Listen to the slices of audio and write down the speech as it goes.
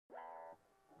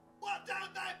1, 2,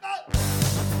 3, 4.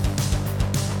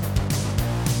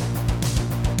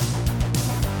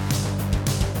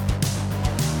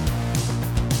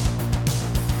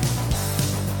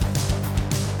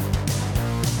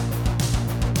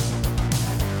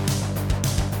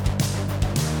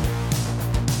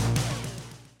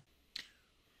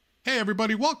 Hey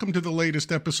everybody, welcome to the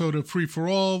latest episode of Free for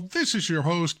All. This is your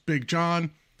host, Big John.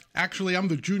 Actually, I'm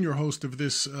the junior host of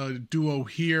this duo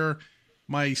here.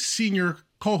 My senior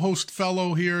co-host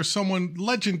fellow here, someone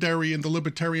legendary in the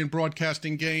libertarian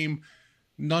broadcasting game,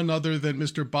 none other than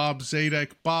Mr. Bob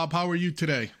Zadek. Bob, how are you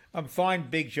today? I'm fine,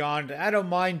 Big John. I don't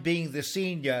mind being the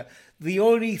senior. The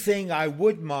only thing I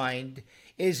would mind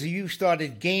is you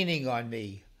started gaining on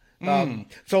me.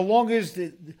 So long as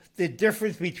the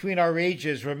difference between our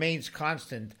ages remains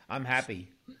constant, I'm happy.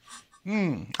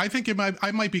 I think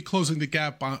I might be closing the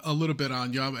gap a little bit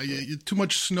on you. Too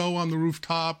much snow on the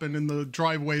rooftop and in the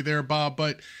driveway there, Bob.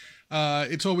 But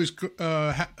it's always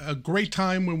a great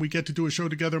time when we get to do a show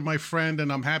together, my friend,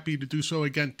 and I'm happy to do so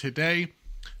again today.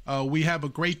 We have a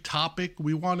great topic.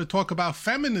 We want to talk about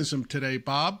feminism today,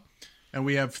 Bob, and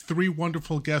we have three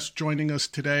wonderful guests joining us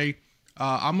today.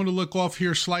 I'm going to look off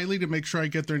here slightly to make sure I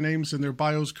get their names and their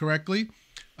bios correctly.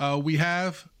 We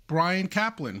have Brian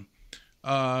Kaplan.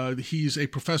 He's a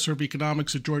professor of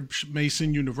economics at George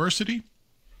Mason University,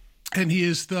 and he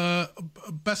is the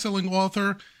best-selling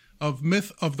author of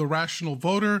Myth of the Rational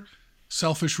Voter,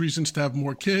 Selfish Reasons to Have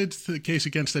More Kids, The Case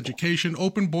Against Education,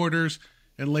 Open Borders,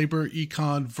 and Labor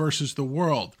Econ versus the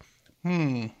World.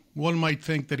 One might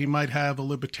think that he might have a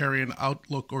libertarian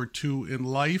outlook or two in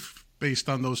life, based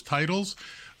on those titles.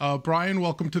 Brian,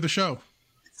 welcome to the show.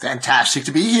 Fantastic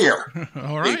to be here.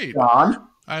 All right. Hey, John.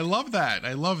 I love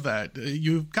that.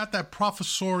 You've got that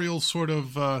professorial sort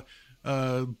of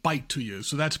bite to you,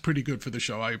 so that's pretty good for the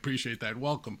show. I appreciate that.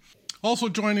 Welcome. Also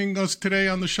joining us today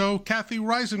on the show, Kathy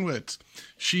Reisenwitz.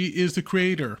 She is the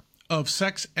creator of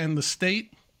Sex and the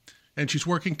State, and she's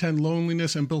working to end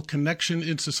loneliness and build connection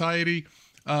in society.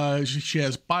 She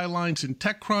has bylines in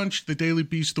TechCrunch, The Daily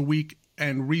Beast, The Week,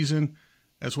 and Reason,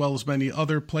 as well as many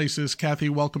other places. Kathy,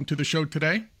 welcome to the show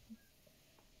today.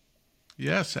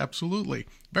 Yes, absolutely.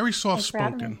 Very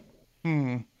soft-spoken.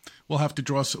 We'll have to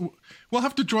draw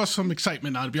some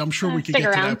excitement out of you. I'm sure we can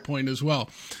get to that point as well.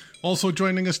 Also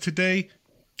joining us today,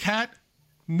 Kat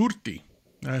Murthy.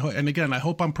 And again, I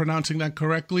hope I'm pronouncing that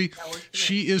correctly.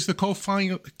 She is the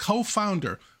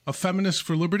co-founder of Feminists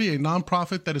for Liberty, a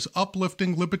nonprofit that is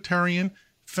uplifting libertarian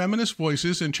feminist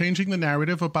voices and changing the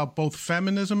narrative about both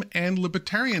feminism and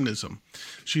libertarianism.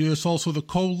 She is also the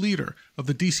co-leader of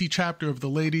the DC chapter of the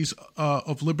Ladies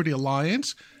of Liberty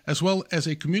Alliance, as well as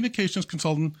a communications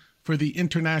consultant for the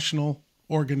international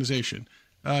organization.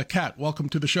 Kat, welcome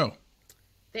to the show.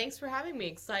 Thanks for having me.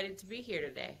 Excited to be here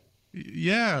today.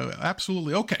 Yeah,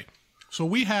 absolutely. Okay, so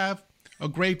we have a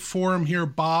great forum here,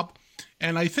 Bob,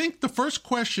 and I think the first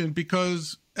question,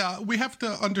 because we have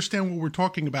to understand what we're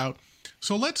talking about.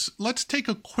 So let's take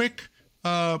a quick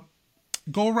go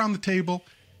around the table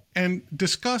and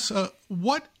discuss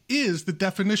what is the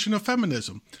definition of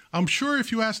feminism. I'm sure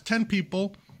if you ask 10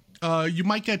 people, you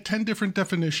might get 10 different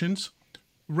definitions,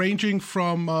 ranging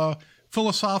from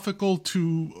philosophical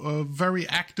to very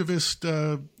activist,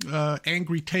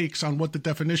 angry takes on what the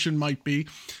definition might be.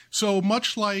 So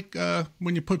much like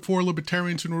when you put four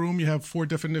libertarians in a room, you have four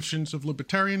definitions of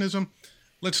libertarianism.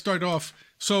 Let's start off.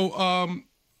 So,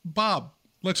 Bob,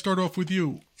 let's start off with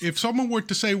you. If someone were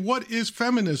to say, what is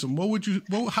feminism?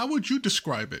 How would you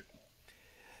describe it?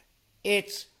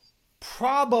 It's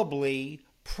probably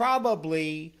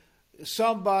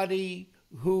somebody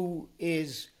who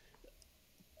is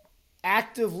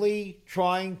actively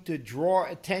trying to draw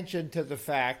attention to the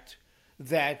fact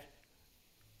that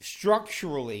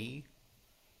structurally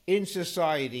in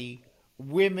society,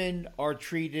 women are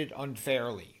treated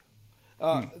unfairly.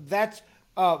 That's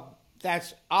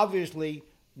obviously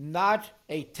not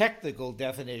a technical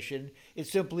definition.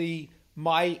 It's simply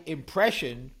my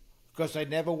impression, because I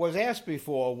never was asked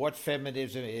before what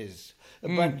feminism is.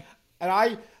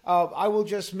 I will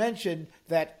just mention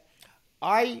that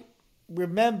I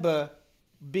remember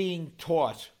being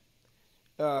taught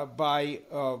by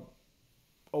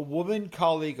a woman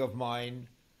colleague of mine,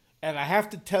 and I have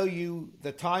to tell you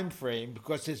the time frame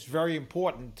because it's very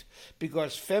important,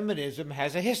 because feminism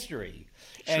has a history.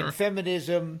 Sure. And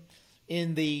feminism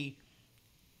in the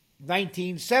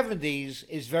 1970s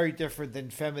is very different than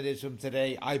feminism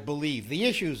today, I believe. The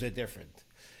issues are different.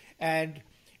 And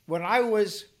when I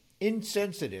was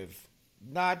insensitive,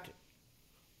 not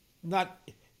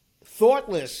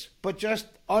thoughtless, but just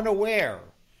unaware,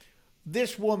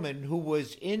 this woman who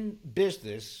was in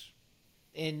business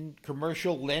in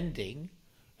commercial lending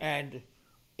and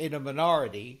in a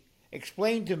minority,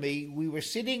 explained to me we were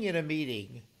sitting in a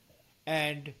meeting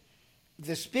and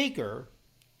the speaker,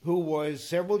 who was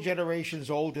several generations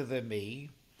older than me,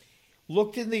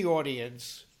 looked in the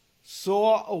audience,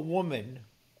 saw a woman,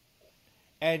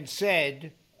 and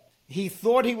said he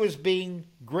thought he was being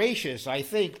gracious, I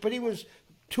think, but he was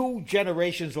 2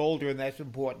 generations older, and that's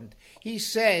important. He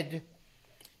said,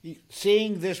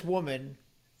 seeing this woman,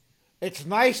 "It's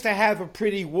nice to have a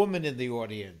pretty woman in the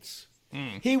audience."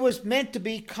 He was meant to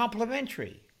be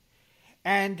complimentary.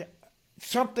 And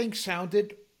something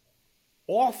sounded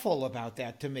awful about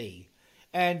that to me.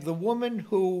 And the woman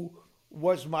who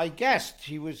was my guest,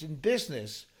 she was in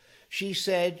business, she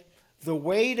said, the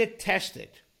way to test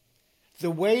it, the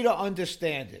way to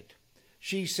understand it,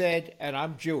 she said, and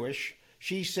I'm Jewish,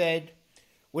 she said,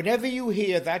 whenever you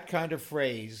hear that kind of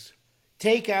phrase,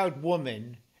 take out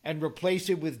woman and replace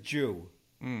it with Jew,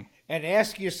 and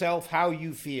ask yourself how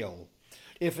you feel.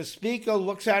 If a speaker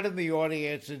looks out in the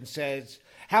audience and says,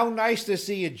 how nice to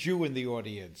see a Jew in the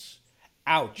audience,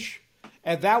 ouch.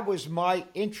 And that was my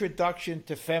introduction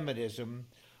to feminism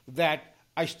that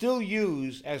I still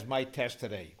use as my test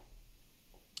today.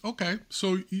 Okay,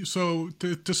 so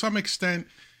to some extent,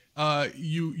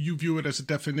 you view it as a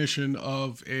definition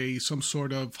of some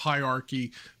sort of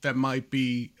hierarchy that might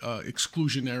be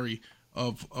exclusionary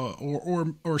of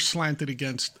or slanted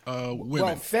against women.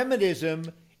 Well,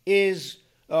 feminism is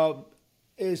an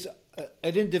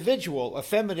individual. A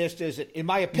feminist is, in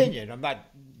my opinion, I'm not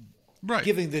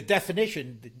giving the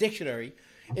definition, the dictionary.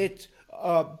 It's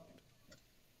a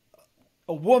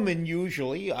woman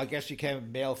usually, I guess you can have a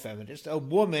male feminist, a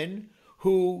woman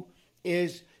who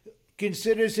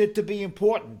considers it to be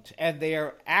important, and they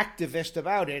are activist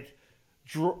about it,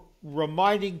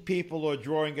 reminding people or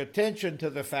drawing attention to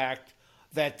the fact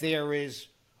that there is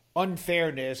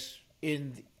unfairness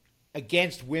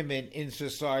against women in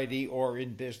society or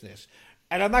in business.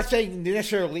 And I'm not saying there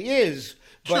necessarily is,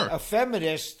 but a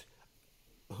feminist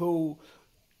who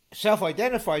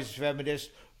self-identifies as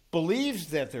feminist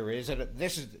believes that there is, and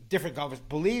this is a different conversation,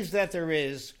 believes that there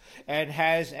is, and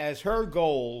has as her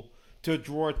goal to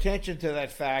draw attention to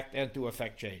that fact and to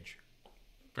affect change.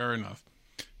 Fair enough.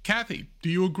 Kathy, do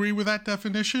you agree with that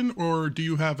definition, or do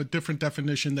you have a different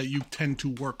definition that you tend to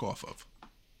work off of?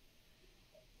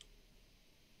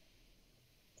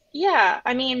 Yeah,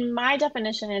 I mean, my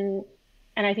definition,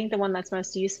 and I think the one that's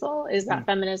most useful, is that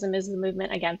feminism is the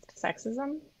movement against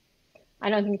sexism. I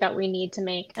don't think that we need to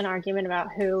make an argument about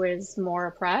who is more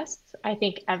oppressed. I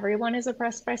think everyone is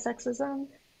oppressed by sexism.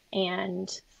 And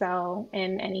so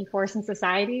in any force in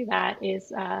society that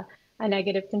is a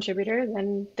negative contributor,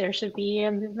 then there should be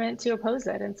a movement to oppose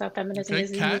it. And so feminism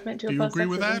is a movement to oppose sexism. Do you agree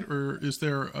with that? Or is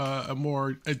there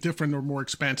a different or more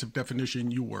expansive definition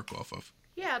you work off of?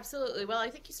 Yeah, absolutely. Well, I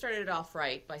think you started it off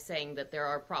right by saying that there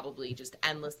are probably just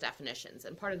endless definitions.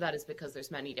 And part of that is because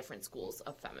there's many different schools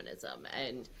of feminism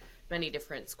and many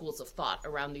different schools of thought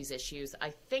around these issues.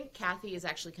 I think Kathy is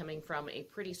actually coming from a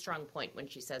pretty strong point when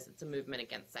she says it's a movement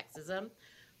against sexism.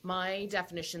 My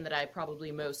definition that I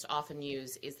probably most often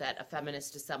use is that a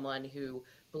feminist is someone who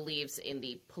believes in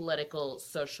the political,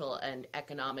 social, and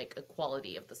economic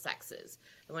equality of the sexes.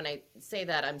 And when I say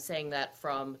that, I'm saying that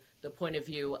from the point of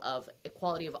view of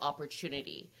equality of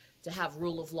opportunity, to have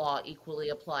rule of law equally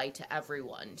apply to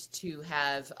everyone, to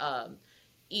have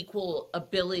equal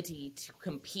ability to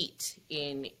compete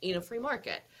in a free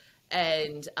market.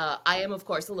 And I am, of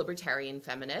course, a libertarian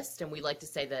feminist, and we like to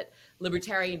say that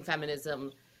libertarian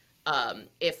feminism,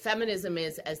 if feminism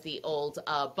is, as the old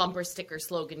bumper sticker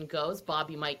slogan goes, Bob,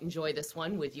 you might enjoy this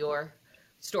one with your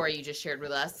story you just shared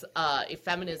with us, if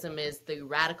feminism is the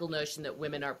radical notion that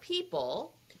women are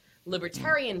people,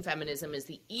 libertarian feminism is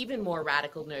the even more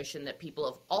radical notion that people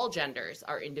of all genders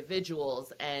are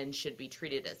individuals and should be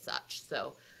treated as such.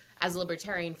 So as a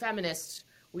libertarian feminist,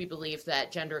 we believe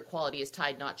that gender equality is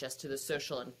tied not just to the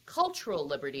social and cultural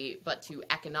liberty, but to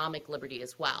economic liberty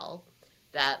as well.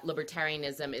 That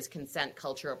libertarianism is consent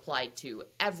culture applied to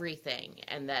everything,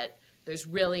 and that there's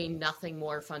really nothing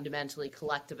more fundamentally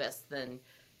collectivist than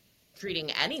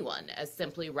treating anyone as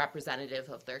simply representative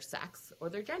of their sex or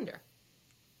their gender.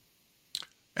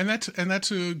 And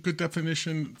that's a good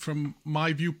definition from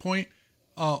my viewpoint.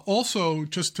 Also,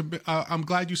 I'm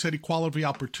glad you said equality of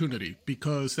opportunity,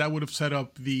 because that would have set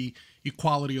up the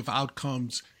equality of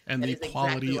outcomes and the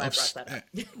equality of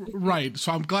right.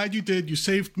 So I'm glad you did. You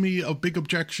saved me a big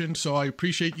objection, so I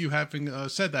appreciate you having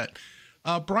said that.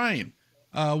 Brian,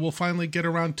 we'll finally get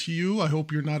around to you. I hope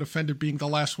you're not offended being the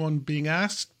last one being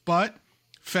asked, but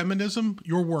feminism,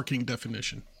 your working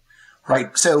definition.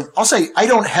 Right. So I'll say I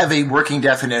don't have a working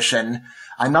definition.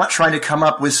 I'm not trying to come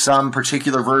up with some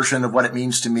particular version of what it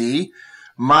means to me.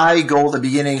 My goal at the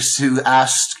beginning is to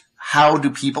ask, how do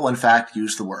people in fact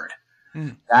use the word?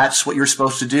 That's what you're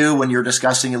supposed to do when you're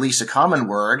discussing at least a common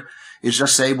word, is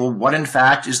just say, well, what in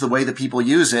fact is the way that people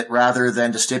use it, rather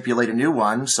than to stipulate a new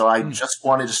one. So I just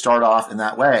wanted to start off in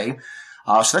that way.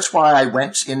 So that's why I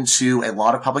went into a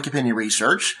lot of public opinion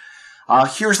research.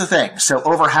 Here's the thing. So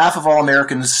over half of all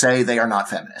Americans say they are not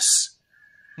feminists.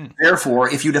 Therefore,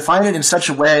 if you define it in such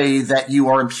a way that you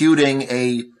are imputing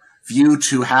a view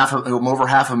to over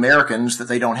half of Americans that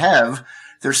they don't have,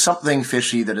 there's something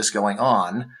fishy that is going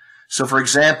on. So, for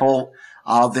example,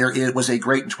 it was a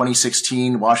great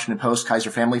 2016 Washington Post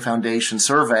Kaiser Family Foundation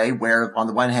survey where, on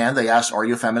the one hand, they asked, are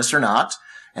you a feminist or not?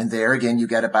 And there, again, you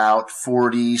get about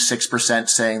 46%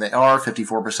 saying they are,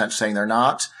 54% saying they're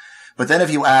not. But then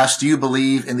if you ask, do you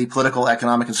believe in the political,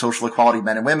 economic, and social equality of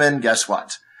men and women? Guess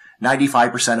what?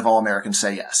 95% of all Americans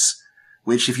say yes.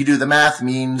 Which, if you do the math,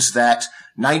 means that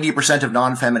 90% of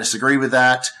non-feminists agree with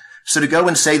that. So to go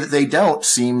and say that they don't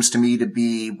seems to me to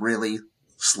be really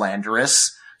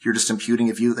slanderous. You're just imputing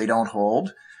a view that they don't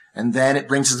hold. And then it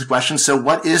brings us the question, so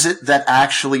what is it that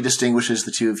actually distinguishes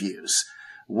the two views?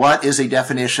 What is a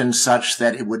definition such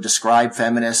that it would describe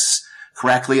feminists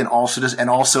correctly, and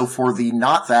also for the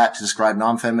not that to describe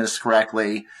non-feminists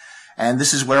correctly? And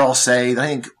this is where I'll say that I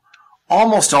think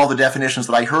almost all the definitions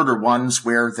that I heard are ones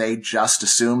where they just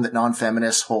assume that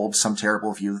non-feminists hold some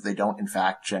terrible view that they don't in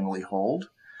fact generally hold.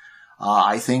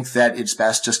 I think that it's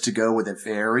best just to go with a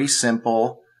very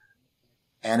simple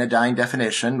anodyne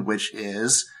definition, which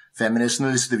is feminism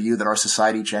is the view that our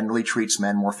society generally treats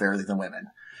men more fairly than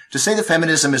women. To say that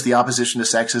feminism is the opposition to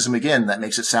sexism, again, that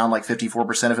makes it sound like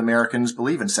 54% of Americans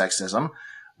believe in sexism,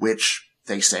 which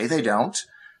they say they don't.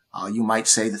 You might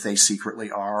say that they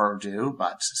secretly are or do,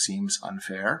 but seems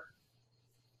unfair.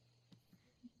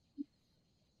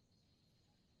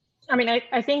 I mean,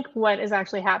 I think what is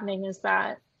actually happening is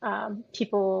that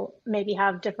people maybe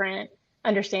have different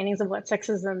understandings of what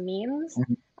sexism means.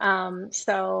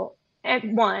 So,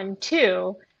 and one,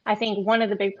 two, I think one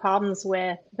of the big problems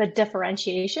with the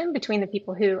differentiation between the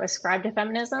people who ascribe to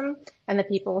feminism and the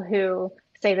people who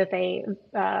say that they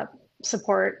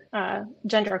support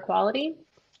gender equality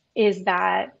is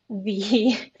that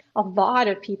a lot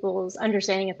of people's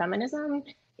understanding of feminism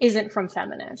isn't from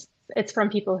feminists. It's from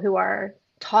people who are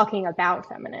talking about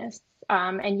feminists,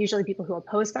 and usually people who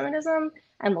oppose feminism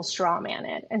and will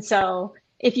strawman it. And so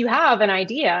if you have an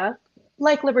idea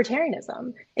like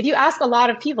libertarianism, if you ask a lot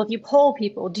of people, if you poll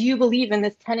people, do you believe in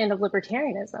this tenet of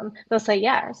libertarianism? They'll say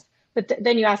yes. But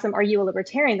then you ask them, are you a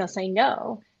libertarian? They'll say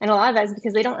no. And a lot of that is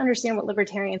because they don't understand what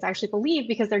libertarians actually believe,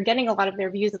 because they're getting a lot of their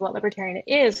views of what libertarian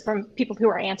is from people who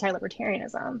are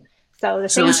anti-libertarianism. So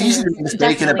it's easy to be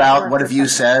mistaken about what a view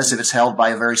says if it's held by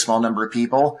a very small number of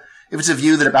people. If it's a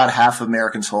view that about half of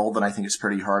Americans hold, then I think it's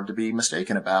pretty hard to be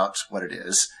mistaken about what it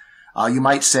is. You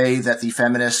might say that the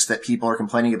feminists that people are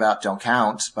complaining about don't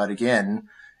count, but again,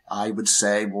 I would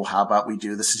say, well, how about we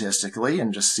do this statistically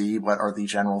and just see what are the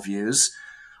general views?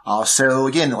 So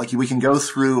again, like we can go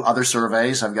through other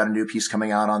surveys. I've got a new piece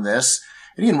coming out on this.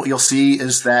 And again, what you'll see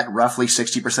is that roughly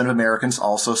 60% of Americans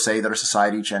also say that our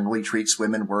society generally treats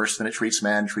women worse than it treats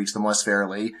men, treats them less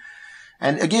fairly.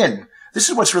 And again, this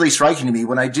is what's really striking to me.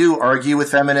 When I do argue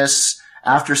with feminists,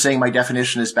 after saying my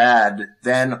definition is bad,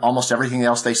 then almost everything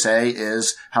else they say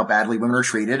is how badly women are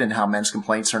treated and how men's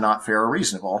complaints are not fair or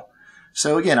reasonable.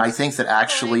 So again, I think that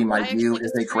actually my view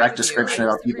is a correct description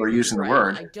of how people are using the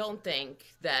word. I don't think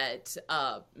that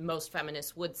most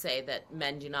feminists would say that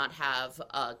men do not have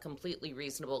completely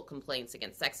reasonable complaints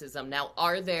against sexism. Now,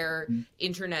 are there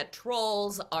internet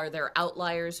trolls? Are there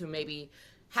outliers who maybe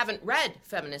haven't read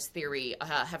feminist theory,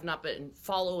 have not been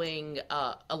following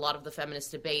a lot of the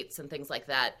feminist debates and things like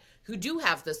that, who do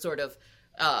have this sort of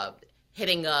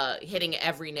hitting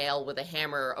every nail with a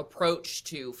hammer approach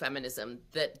to feminism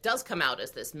that does come out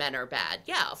as this men are bad?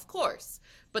 Yeah, of course.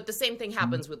 But the same thing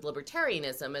happens with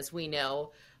libertarianism, as we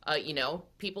know.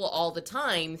 People all the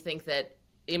time think that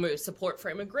support for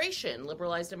immigration,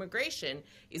 liberalized immigration,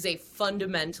 is a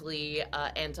fundamentally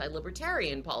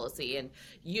anti-libertarian policy. And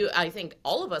I think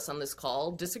all of us on this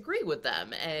call disagree with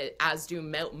them, as do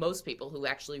most people who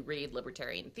actually read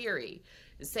libertarian theory.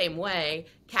 The same way,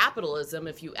 capitalism,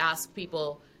 if you ask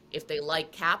people if they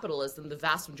like capitalism, the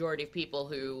vast majority of people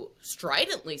who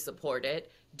stridently support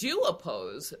it do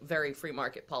oppose very free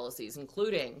market policies,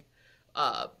 including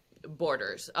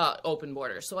open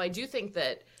borders. So I do think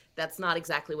that that's not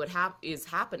exactly what is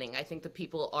happening. I think that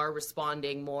people are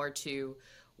responding more to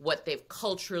what they've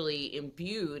culturally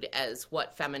imbued as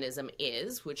what feminism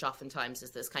is, which oftentimes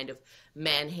is this kind of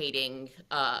man-hating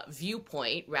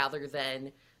viewpoint rather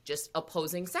than just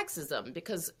opposing sexism.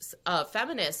 Because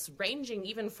feminists, ranging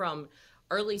even from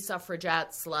early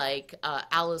suffragettes like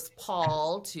Alice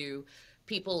Paul to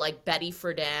people like Betty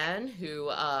Friedan,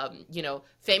 who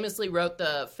famously wrote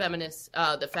the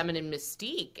Feminine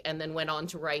Mystique, and then went on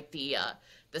to write the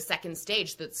Second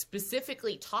Stage that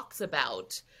specifically talks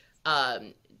about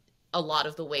a lot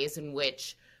of the ways in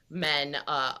which men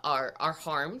are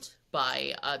harmed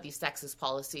by these sexist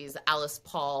policies. Alice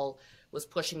Paul was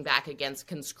pushing back against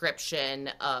conscription.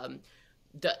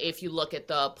 If you look at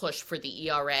the push for the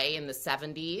ERA in the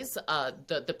 70s,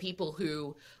 the people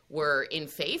who were in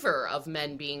favor of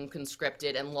men being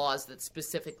conscripted and laws that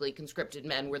specifically conscripted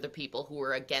men were the people who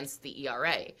were against the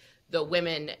ERA. The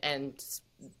women and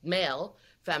male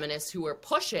feminists who were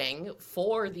pushing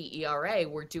for the ERA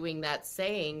were doing that,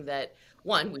 saying that,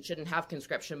 one, we shouldn't have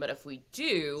conscription, but if we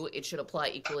do, it should apply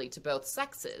equally to both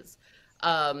sexes.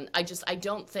 I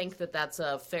don't think that that's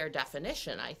a fair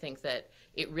definition. I think that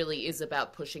it really is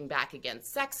about pushing back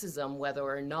against sexism, whether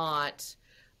or not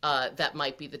that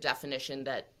might be the definition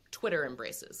that Twitter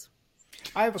embraces.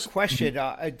 I have a question.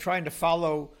 Trying to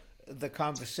follow the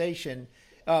conversation.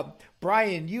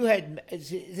 Brian, you had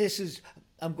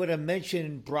I'm going to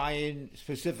mention Brian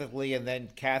specifically and then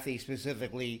Kathy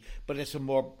specifically, but it's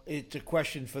a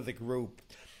question for the group.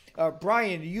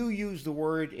 Brian, you used the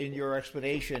word in your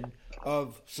explanation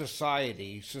of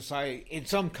society. Society, in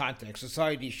some context,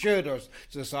 society should or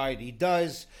society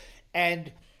does.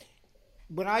 And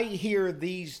when I hear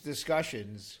these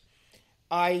discussions,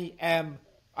 I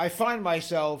find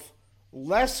myself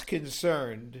less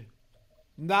concerned,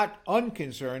 not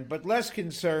unconcerned, but less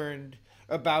concerned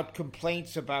about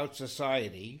complaints about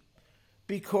society,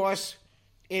 because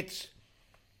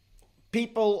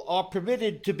people are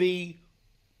permitted to be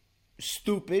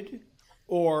stupid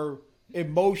or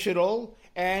emotional,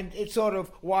 and it's sort of,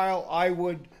 while I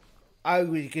would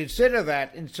consider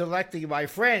that in selecting my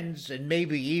friends and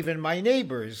maybe even my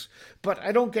neighbors, but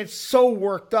I don't get so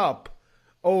worked up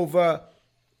over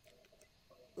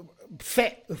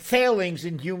failings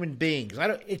in human beings.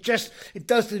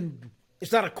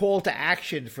 It's not a call to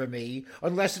action for me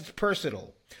unless it's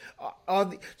personal.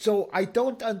 So I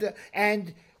don't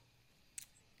and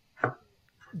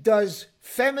does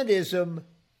feminism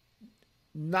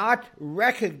not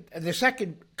recognize, the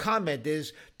second comment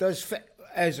is,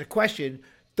 as a question,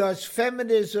 does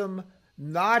feminism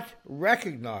not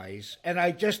recognize, and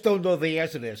I just don't know the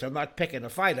answer to this, I'm not picking a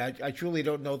fight, I truly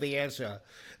don't know the answer,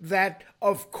 that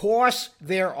of course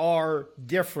there are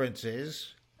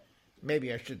differences.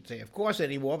 Maybe I shouldn't say of course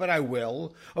anymore, but I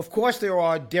will. Of course there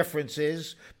are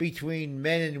differences between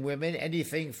men and women,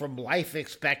 anything from life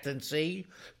expectancy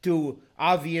to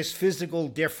obvious physical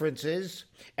differences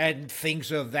and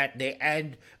things of that,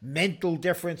 and mental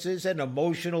differences and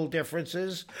emotional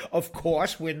differences. Of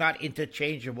course, we're not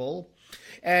interchangeable.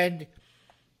 And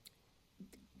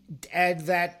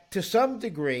that to some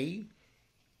degree,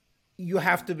 you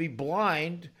have to be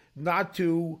blind not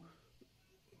to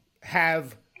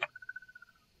have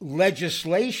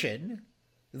legislation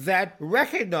that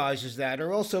recognizes that,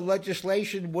 or also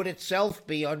legislation would itself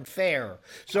be unfair.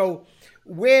 So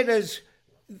how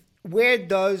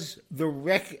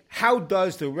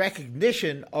does the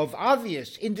recognition of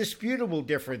obvious, indisputable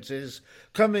differences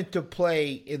come into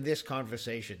play in this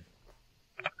conversation?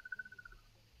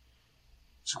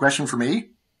 It's a question for me.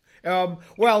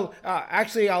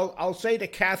 Actually, I'll say to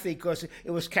Kathy, because it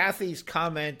was Kathy's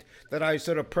comment that I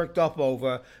sort of perked up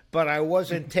over, but I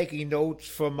wasn't taking notes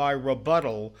for my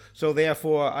rebuttal, so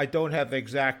therefore I don't have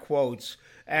exact quotes.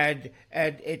 And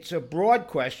it's a broad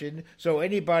question, so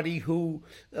anybody who,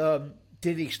 to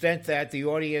the extent that the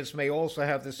audience may also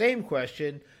have the same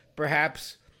question,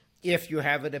 perhaps if you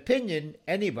have an opinion,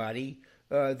 anybody,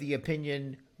 the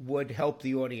opinion would help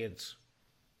the audience.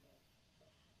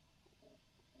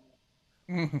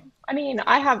 I mean,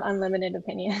 I have unlimited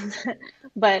opinions,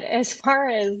 but as far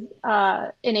as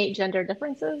innate gender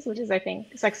differences, which is, I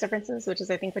think, sex differences, which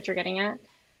is, I think, what you're getting at,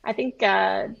 I think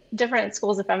different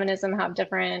schools of feminism have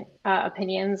different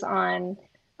opinions on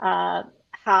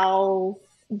how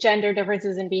gender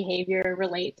differences in behavior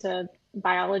relate to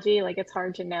biology. Like, it's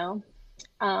hard to know.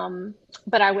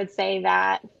 But I would say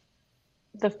that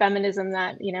the feminism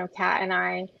that, Kat and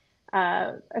I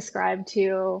ascribe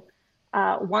to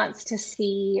wants to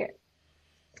see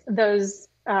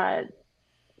the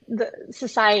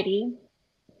society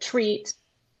treat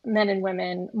men and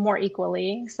women more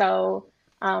equally. So,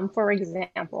 for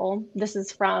example, this is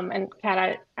from, and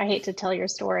Kat, I hate to tell your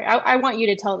story. I want you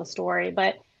to tell the story,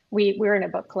 but we were in a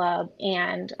book club,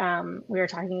 and we were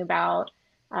talking about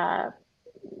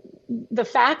the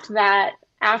fact that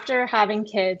after having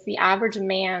kids, the average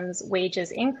man's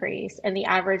wages increase and the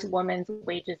average woman's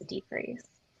wages decrease.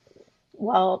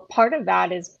 Well, part of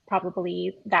that is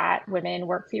probably that women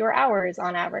work fewer hours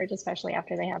on average, especially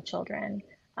after they have children.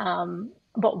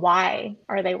 But why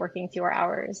are they working fewer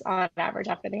hours on average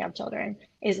after they have children?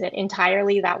 Is it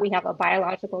entirely that we have a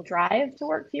biological drive to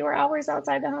work fewer hours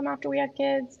outside the home after we have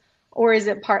kids? Or is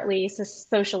it partly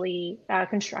socially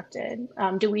constructed?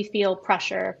 Do we feel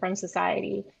pressure from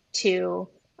society to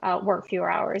work fewer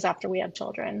hours after we have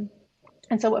children?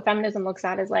 And so what feminism looks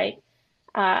at is like,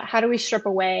 how do we strip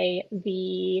away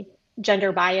the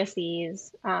gender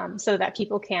biases so that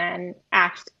people can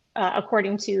act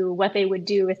according to what they would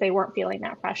do if they weren't feeling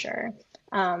that pressure?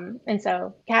 And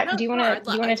so, Kat, do you want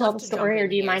to tell the story, or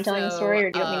do you mind telling the story,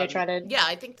 or do you want me to try to? Yeah,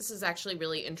 I think this is actually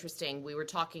really interesting. We were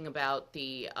talking about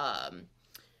the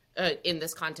in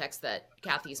this context that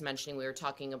Kathy's mentioning. We were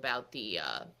talking about the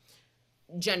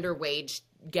gender wage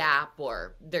gap,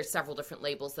 or there's several different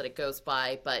labels that it goes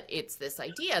by, but it's this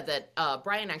idea that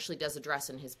Brian actually does address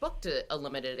in his book to a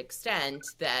limited extent,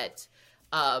 that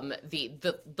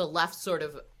the left sort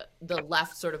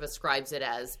of ascribes it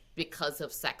as, because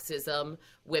of sexism,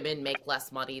 women make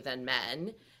less money than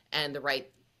men, and the right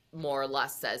more or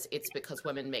less says it's because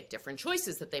women make different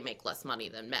choices that they make less money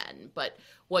than men. But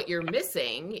what you're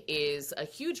missing is a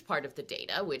huge part of the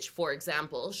data, which, for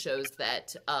example, shows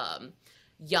that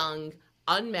young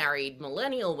unmarried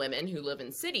millennial women who live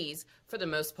in cities, for the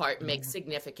most part, make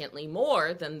significantly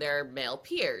more than their male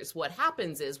peers. What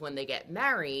happens is when they get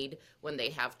married, when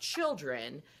they have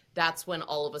children, that's when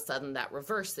all of a sudden that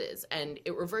reverses. And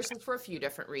it reverses for a few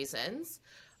different reasons.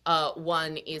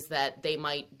 One is that they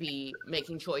might be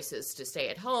making choices to stay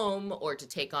at home or to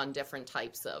take on different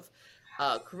types of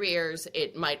careers.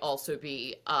 It might also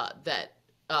be that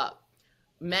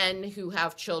men who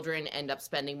have children end up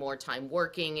spending more time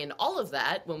working, and all of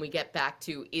that, when we get back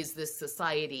to, is this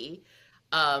society?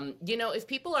 If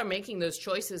people are making those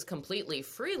choices completely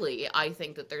freely, I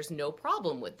think that there's no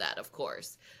problem with that, of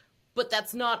course. But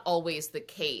that's not always the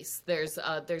case. There's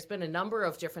been a number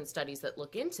of different studies that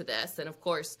look into this. And of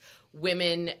course,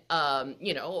 women,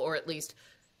 or at least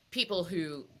people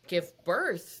who give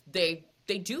birth, they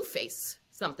do face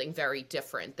something very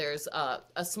different. There's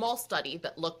a small study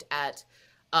that looked at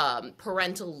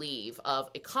parental leave of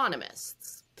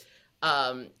economists.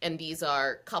 And these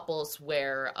are couples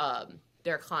where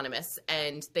they're economists,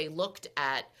 and they looked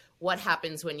at what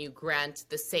happens when you grant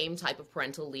the same type of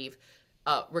parental leave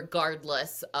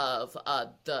regardless of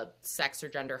the sex or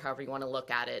gender, however you want to look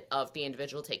at it, of the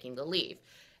individual taking the leave.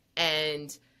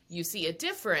 And you see a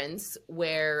difference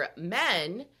where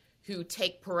men who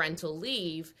take parental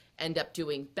leave end up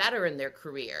doing better in their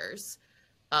careers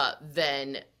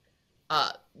than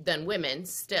women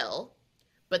still,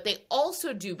 but they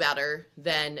also do better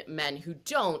than men who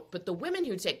don't. But the women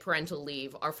who take parental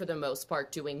leave are, for the most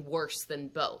part, doing worse than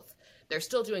both. They're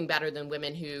still doing better than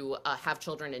women who have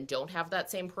children and don't have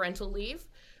that same parental leave,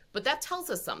 but that tells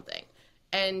us something.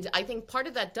 And I think part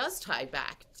of that does tie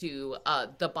back to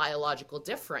the biological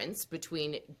difference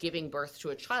between giving birth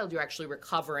to a child. You're actually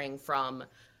recovering from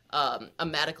a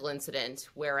medical incident,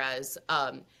 whereas,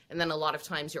 and then a lot of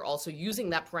times you're also using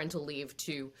that parental leave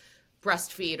to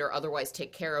breastfeed or otherwise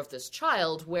take care of this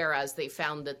child, whereas they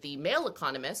found that the male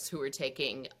economists who were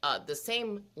taking the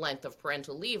same length of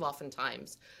parental leave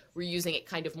oftentimes were using it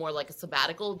kind of more like a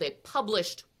sabbatical. They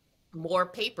published more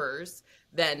papers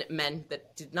than men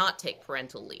that did not take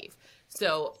parental leave.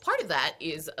 So part of that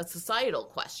is a societal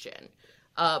question.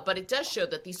 But it does show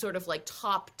that these sort of like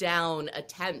top-down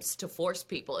attempts to force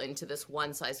people into this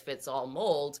one-size-fits-all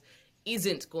mold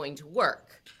isn't going to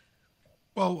work.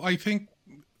 Well, I think,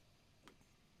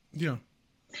 yeah.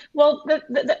 Well,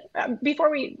 before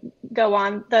we go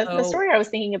on, the story I was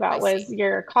thinking about was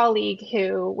your colleague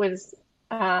who was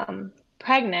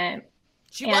pregnant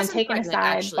and taken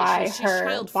aside by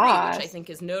her boss. Which I think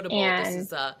is notable. And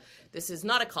this is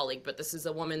not a colleague, but this is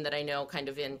a woman that I know kind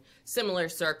of in similar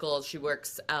circles. She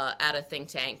works at a think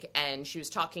tank, and she was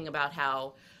talking about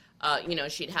how,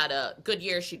 she'd had a good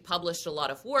year. She'd published a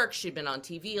lot of work. She'd been on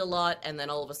TV a lot. And then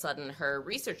all of a sudden her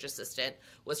research assistant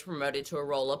was promoted to a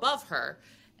role above her.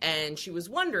 And she was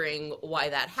wondering why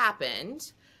that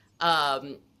happened.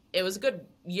 It was a good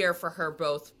year for her,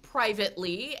 both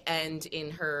privately and in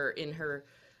her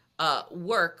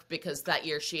work, because that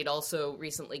year she had also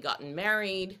recently gotten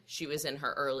married. She was in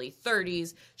her early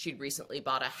 30s. She'd recently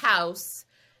bought a house.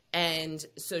 And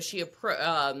so she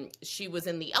was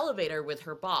in the elevator with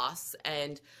her boss,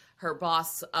 and her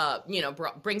boss,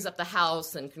 brings up the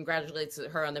house and congratulates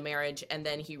her on the marriage, and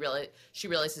then she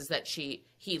realizes that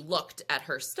he looked at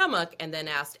her stomach and then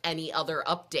asked any other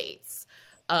updates.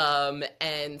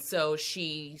 And so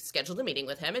she scheduled a meeting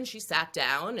with him, and she sat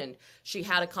down and she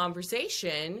had a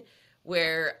conversation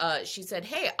where she said,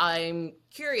 "Hey, I'm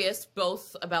curious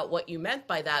both about what you meant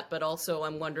by that, but also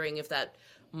I'm wondering if that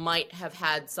might have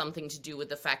had something to do with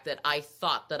the fact that I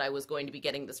thought that I was going to be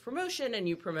getting this promotion and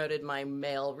you promoted my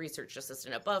male research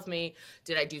assistant above me.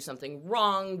 Did I do something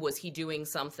wrong? Was he doing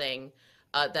something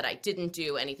that I didn't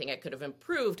do? Anything I could have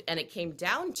improved?" And it came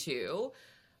down to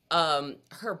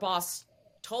her boss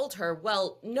told her,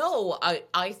 "Well, no,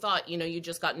 I thought, you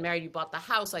just got married, you bought the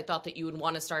house. I thought that you would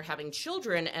want to start having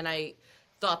children. And I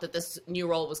thought that this new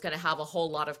role was going to have a whole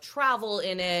lot of travel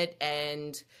in it.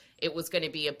 And it was going to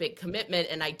be a big commitment.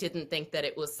 And I didn't think that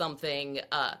it was something,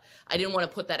 I didn't want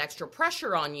to put that extra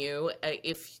pressure on you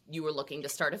if you were looking to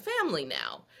start a family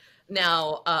now."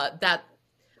 Now, that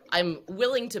I'm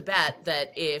willing to bet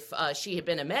that if she had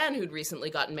been a man who'd recently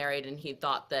gotten married and he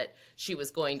thought that she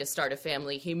was going to start a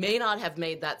family, he may not have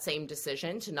made that same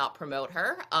decision to not promote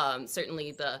her.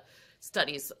 Certainly the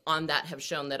studies on that have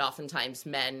shown that oftentimes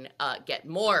men get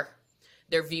more.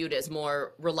 They're viewed as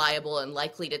more reliable and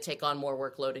likely to take on more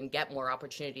workload and get more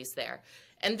opportunities there.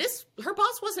 And her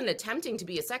boss wasn't attempting to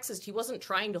be a sexist. He wasn't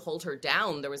trying to hold her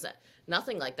down. There was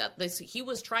nothing like that. He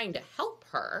was trying to help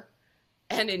her.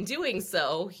 And in doing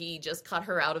so, he just cut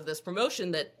her out of this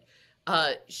promotion that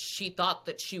she thought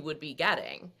that she would be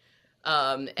getting.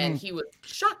 And he was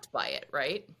shocked by it,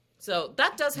 right? So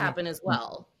that does happen as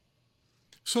well.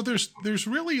 So there's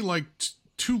really like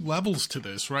two levels to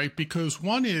this, right? Because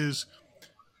one is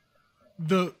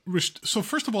so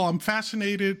first of all, I'm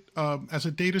fascinated as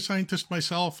a data scientist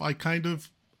myself.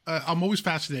 I'm always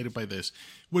fascinated by this.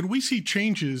 When we see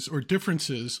changes or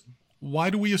differences, why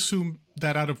do we assume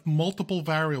that out of multiple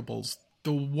variables,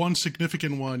 the one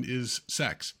significant one is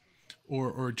sex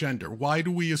or gender? Why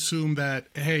do we assume that,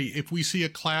 hey, if we see a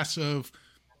class of,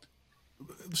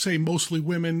 say, mostly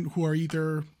women who are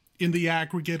either in the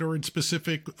aggregate or in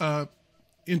specific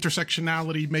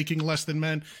intersectionality making less than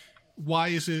men, why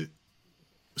is it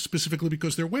specifically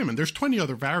because they're women? There's 20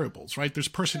 other variables, right? There's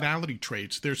personality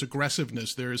traits, there's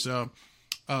aggressiveness, there's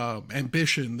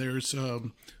ambition, there's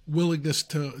willingness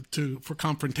for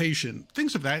confrontation,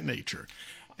 things of that nature.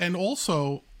 And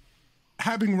also,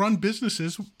 having run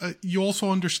businesses, you also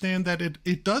understand that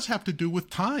it does have to do with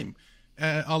time.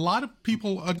 A lot of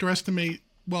people underestimate,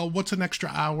 well, what's an extra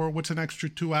hour? What's an extra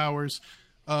 2 hours?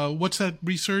 What's that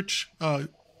research?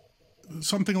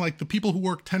 Something like the people who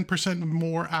work 10%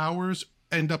 more hours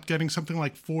end up getting something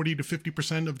like 40 to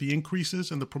 50% of the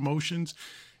increases and the promotions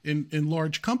in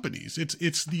large companies.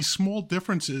 It's these small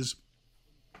differences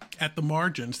at the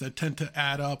margins that tend to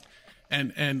add up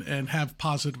and have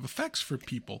positive effects for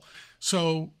people.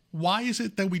 So why is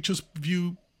it that we just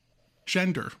view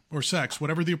gender or sex,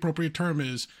 whatever the appropriate term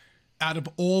is, out of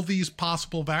all these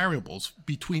possible variables?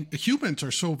 Between humans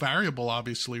are so variable,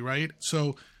 obviously, right?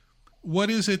 So what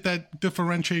is it that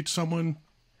differentiates someone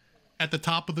at the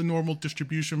top of the normal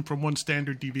distribution from one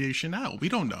standard deviation out? We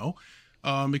don't know.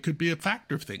 It could be a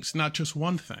factor of things, not just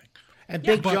one thing. And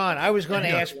John, I was going to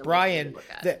ask Brian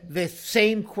the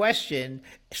same question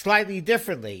slightly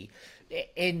differently.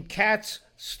 In Kat's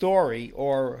story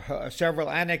or several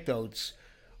anecdotes,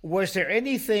 was there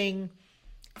anything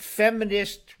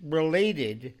feminist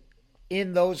related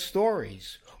in those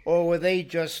stories? Or were they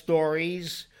just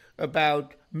stories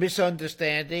about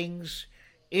misunderstandings,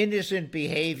 innocent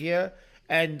behavior,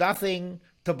 and nothing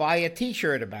to buy a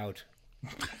T-shirt about?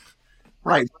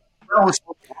 Right.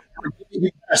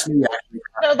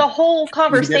 So the whole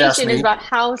conversation is about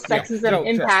how sexism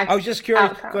impacts. I was just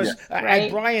curious because right?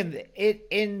 Brian,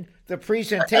 in the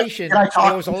presentation,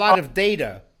 there was a lot of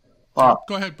data. Go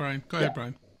ahead, Brian.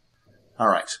 Brian. All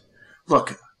right.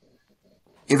 Look,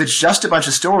 if it's just a bunch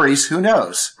of stories, who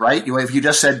knows, right? If you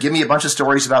just said, give me a bunch of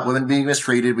stories about women being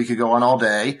mistreated, we could go on all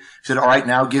day. You said, all right,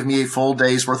 now give me a full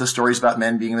day's worth of stories about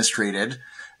men being mistreated.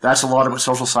 That's a lot of what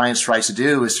social science tries to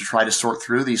do, is to try to sort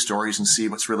through these stories and see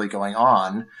what's really going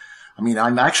on. I mean,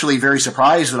 I'm actually very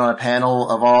surprised that on a panel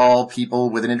of all people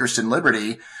with an interest in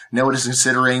liberty, no one is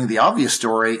considering the obvious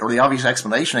story or the obvious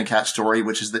explanation in Kat's story,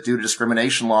 which is that due to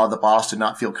discrimination law, the boss did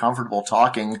not feel comfortable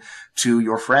talking to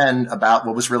your friend about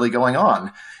what was really going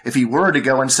on. If he were to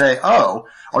go and say, oh,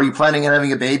 are you planning on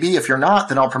having a baby? If you're not,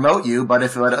 then I'll promote you. But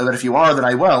if you are, then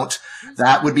I won't.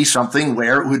 That would be something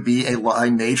where it would be a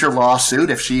major lawsuit.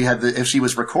 If she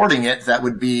was recording it, that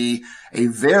would be a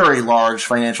very large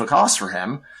financial cost for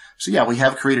him. So yeah, we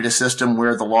have created a system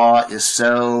where the law is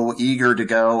so eager to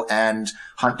go and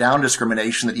hunt down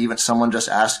discrimination that even someone just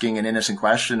asking an innocent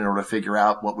question in order to figure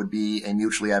out what would be a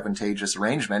mutually advantageous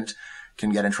arrangement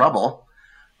can get in trouble.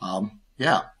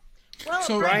 Yeah. Well,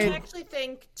 So, Brian, I actually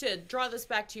think, to draw this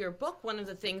back to your book, one of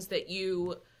the things that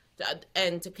you,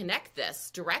 and to connect this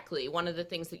directly, one of the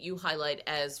things that you highlight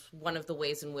as one of the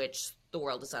ways in which the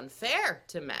world is unfair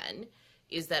to men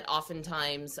is that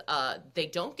oftentimes they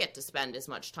don't get to spend as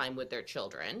much time with their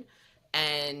children,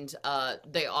 and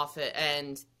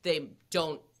they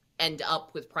don't end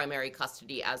up with primary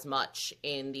custody as much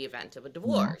in the event of a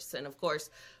divorce. Mm-hmm. And of course,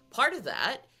 part of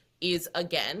that is,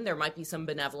 again, there might be some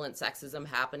benevolent sexism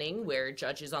happening where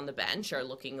judges on the bench are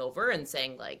looking over and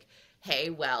saying like, hey,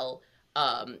 well,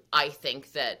 I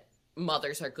think that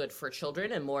mothers are good for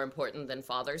children and more important than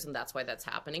fathers, and that's why that's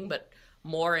happening. But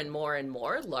more and more and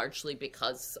more, largely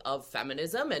because of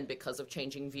feminism and because of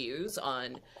changing views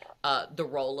on the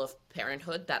role of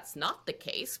parenthood, that's not the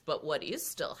case. But what is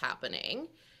still happening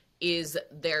is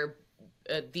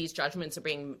these judgments are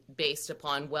being based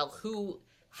upon, well, who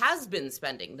has been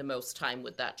spending the most time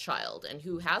with that child and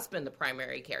who has been the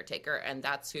primary caretaker, and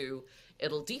that's who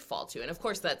it'll default to. And of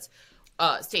course, that's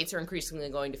states are increasingly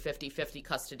going to 50-50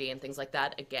 custody and things like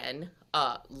that, again,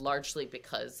 largely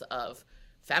because of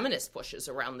feminist pushes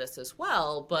around this as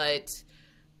well. But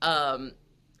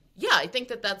yeah, I think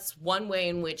that that's one way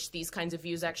in which these kinds of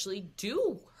views actually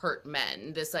do hurt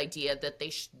men, this idea that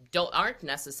they aren't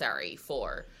necessary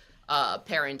for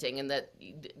parenting and that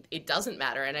it doesn't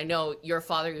matter. And I know you're a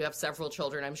father, you have several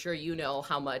children. I'm sure you know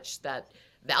how much that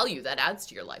value that adds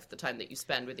to your life, the time that you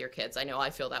spend with your kids. I know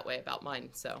I feel that way about mine.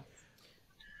 So,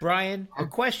 Brian, a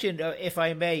question, if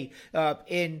I may.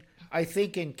 I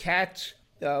think in Kat's,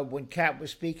 when Kat was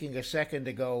speaking a second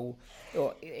ago,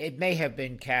 or it may have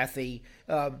been Kathy,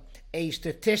 a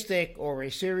statistic or a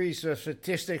series of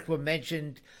statistics were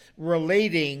mentioned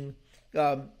relating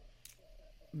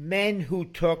men who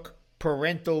took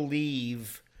parental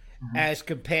leave as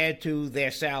compared to their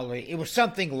salary. It was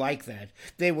something like that.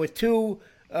 There were two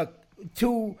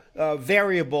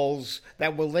variables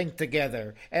that were linked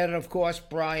together. And of course,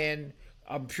 Brian,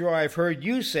 I'm sure I've heard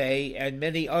you say, and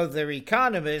many other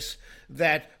economists,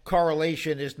 that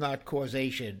correlation is not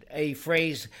causation, a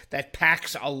phrase that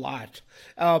packs a lot.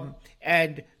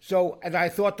 And I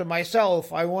thought to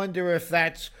myself, I wonder if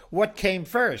that's what came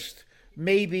first.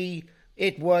 Maybe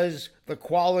it was the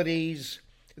qualities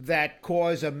that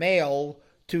cause a male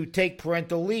to take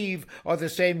parental leave are the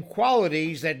same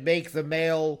qualities that make the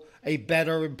male a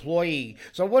better employee.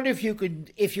 So I wonder if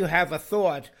you have a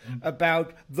thought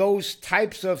about those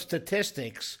types of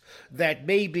statistics that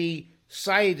may be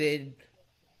cited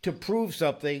to prove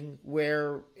something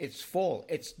where it's false.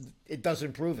 It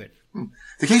doesn't prove it.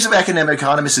 The case of academic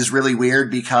economists is really weird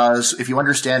because if you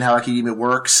understand how academia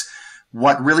works,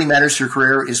 what really matters to your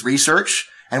career is research,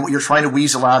 and what you're trying to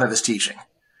weasel out of is teaching.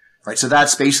 Right. So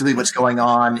that's basically what's going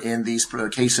on in these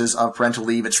cases of parental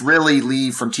leave. It's really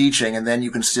leave from teaching, and then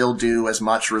you can still do as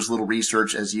much or as little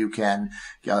research as you can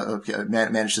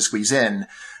manage to squeeze in.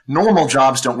 Normal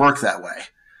jobs don't work that way.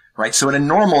 Right. So in a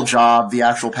normal job, the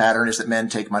actual pattern is that men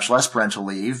take much less parental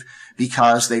leave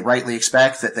because they rightly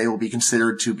expect that they will be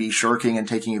considered to be shirking and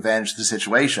taking advantage of the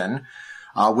situation.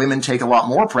 Women take a lot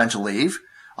more parental leave.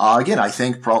 Again, I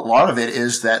think a lot of it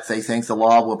is that they think the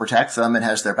law will protect them and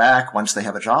has their back once they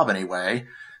have a job anyway,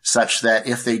 such that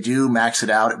if they do max it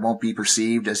out, it won't be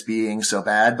perceived as being so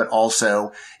bad. But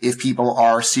also, if people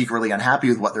are secretly unhappy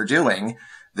with what they're doing,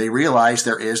 they realize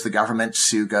there is the government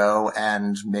to go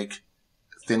and make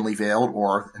thinly veiled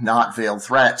or not veiled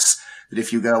threats that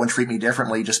if you go and treat me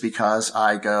differently just because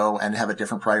I go and have a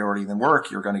different priority than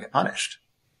work, you're going to get punished.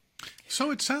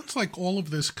 So it sounds like all of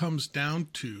this comes down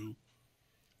to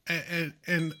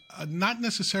and not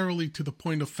necessarily to the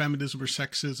point of feminism or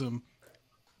sexism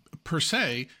per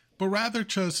se, but rather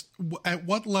just at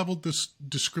what level does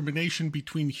discrimination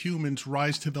between humans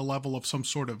rise to the level of some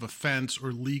sort of offense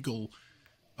or legal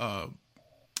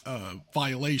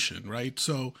violation, right?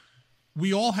 So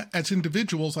we all, as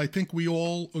individuals, I think we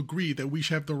all agree that we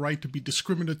should have the right to be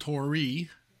discriminatory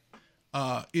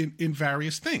in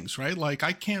various things, right? Like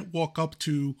I can't walk up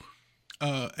to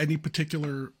any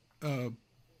particular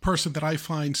person that I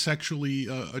find sexually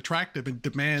attractive and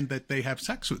demand that they have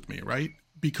sex with me, right?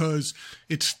 Because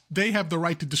they have the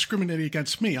right to discriminate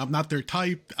against me. I'm not their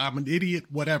type. I'm an idiot,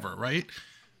 whatever, right?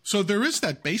 So there is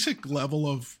that basic level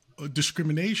of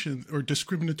discrimination or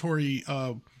discriminatory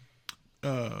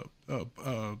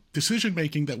decision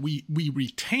making that we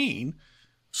retain.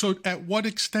 So at what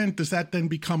extent does that then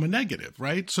become a negative,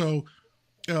 right? So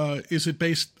Is it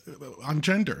based on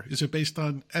gender? Is it based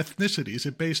on ethnicity? Is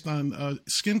it based on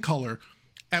skin color?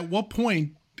 At what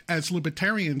point, as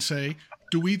libertarians say,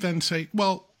 do we then say,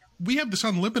 well, we have this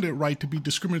unlimited right to be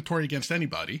discriminatory against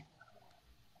anybody?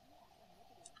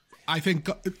 I think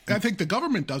the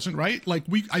government doesn't, right? Like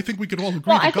I think we could all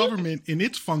agree the government in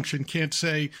its function can't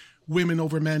say women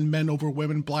over men, men over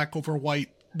women, black over white,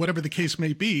 whatever the case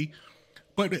may be.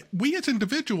 But we as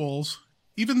individuals,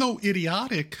 even though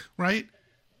idiotic, right?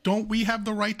 Don't we have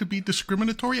the right to be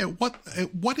discriminatory?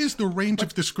 What is the range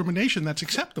of discrimination that's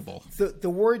acceptable? The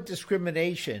word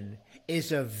discrimination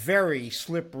is a very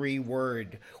slippery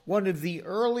word. One of the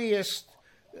earliest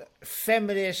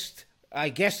feminist, I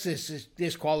guess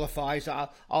this qualifies,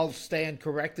 I'll stand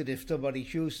corrected if somebody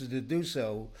chooses to do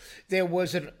so. There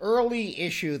was an early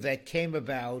issue that came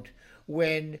about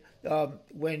when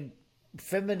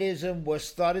feminism was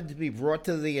starting to be brought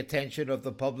to the attention of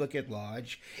the public at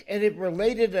large, and it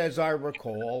related, as I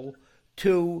recall,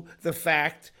 to the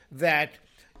fact that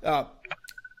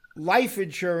life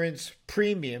insurance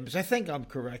premiums, I think I'm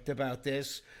correct about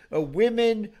this,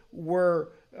 women were...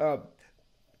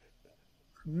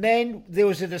 men, there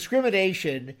was a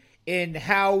discrimination in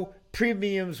how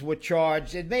premiums were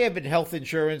charged. It may have been health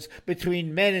insurance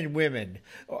between men and women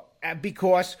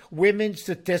because women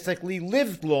statistically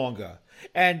lived longer.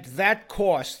 And that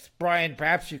cost, Brian,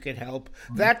 perhaps you can help,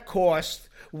 that cost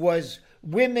was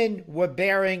women were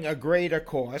bearing a greater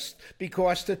cost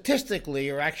because statistically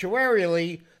or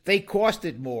actuarially they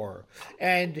costed more.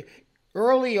 And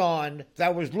early on,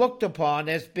 that was looked upon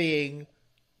as being,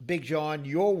 Big John,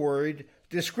 your word,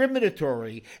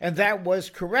 discriminatory, and that was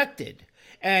corrected.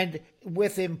 And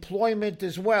with employment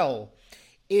as well,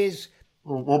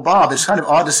 Well, Bob, it's kind of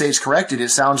odd to say it's corrected. It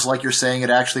sounds like you're saying it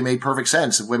actually made perfect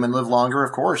sense. If women live longer,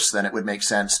 of course, then it would make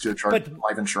sense to charge a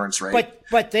life insurance rate.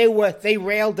 But they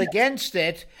railed against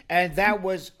it, and that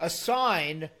was a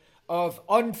sign of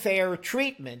unfair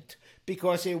treatment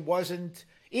because it wasn't,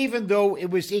 even though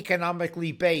it was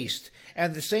economically based.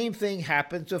 And the same thing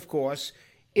happens, of course,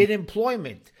 in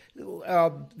employment.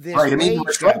 Right. I mean,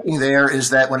 what's striking there is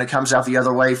that when it comes out the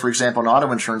other way, for example, in auto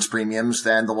insurance premiums,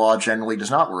 then the law generally does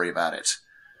not worry about it.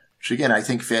 Which, again, I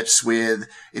think fits with,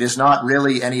 it is not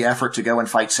really any effort to go and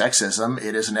fight sexism.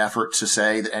 It is an effort to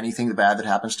say that anything bad that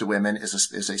happens to women is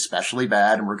especially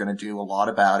bad, and we're going to do a lot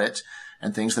about it.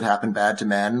 And things that happen bad to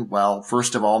men, well,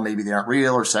 first of all, maybe they aren't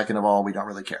real, or second of all, we don't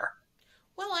really care.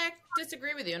 Well, I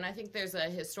disagree with you, and I think there's a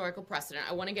historical precedent.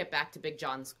 I want to get back to Big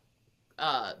John's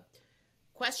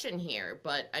question here,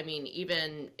 but I mean,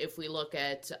 even if we look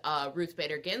at Ruth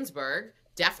Bader Ginsburg,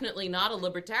 definitely not a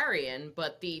libertarian,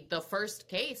 but the first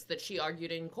case that she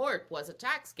argued in court was a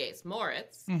tax case,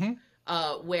 Moritz,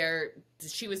 where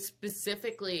she was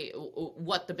specifically,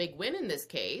 what the big win in this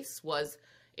case was,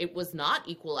 it was not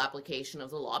equal application of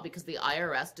the law because the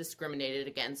IRS discriminated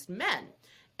against men.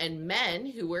 And men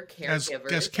who were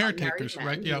caregivers, as caretakers, men,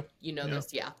 right? Yeah, you know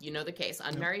this. Yeah, you know the case.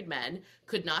 Unmarried men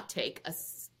could not take a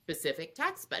specific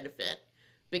tax benefit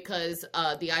because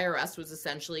the IRS was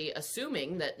essentially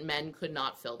assuming that men could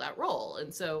not fill that role.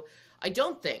 And so I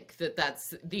don't think that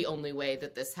that's the only way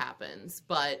that this happens.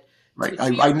 But right,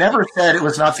 I never said it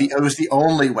was the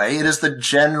only way. It is the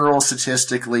general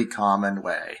statistically common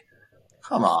way.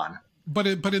 Come on. But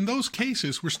in those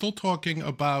cases, we're still talking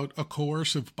about a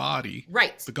coercive body,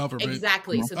 right? The government,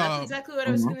 exactly. So that's exactly what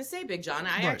I was going to say, Big John.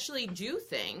 I actually do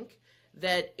think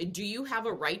that, do you have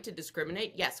a right to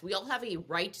discriminate? Yes, we all have a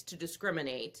right to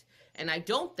discriminate, and I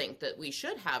don't think that we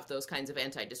should have those kinds of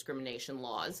anti-discrimination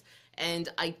laws. And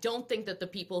I don't think that the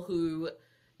people who,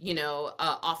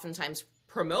 oftentimes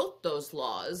promote those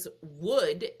laws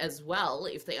would as well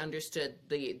if they understood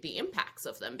the impacts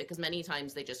of them, because many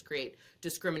times they just create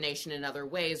discrimination in other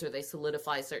ways, or they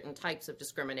solidify certain types of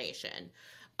discrimination.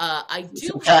 I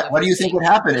do. Pat, what do you think would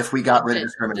happen if we got rid of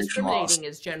discrimination laws? Discriminating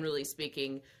is, generally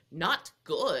speaking, not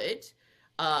good.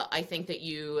 I think that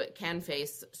you can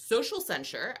face social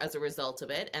censure as a result of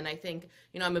it. And I think,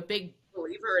 I'm a big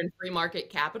believer in free market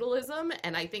capitalism.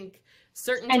 And I think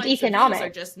certain types of things are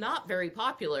just not very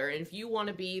popular. And if you want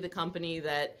to be the company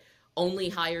that only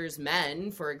hires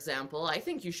men, for example, I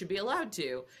think you should be allowed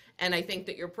to. And I think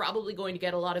that you're probably going to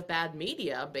get a lot of bad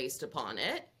media based upon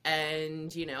it.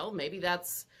 And, maybe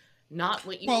that's not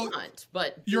what you want.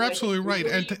 But you're absolutely right.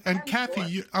 And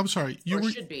Kathy, I'm sorry,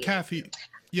 Kathy.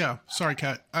 Yeah, sorry,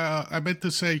 Kat. I meant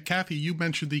to say, Kathy, you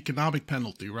mentioned the economic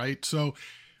penalty, right? So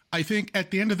I think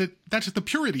at the end of it, that's the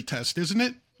purity test, isn't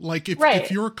it? Like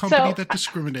if you're a company that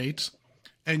discriminates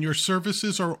and your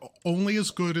services are only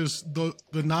as good as the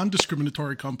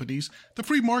non-discriminatory companies, the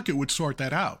free market would sort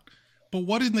that out. But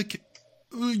what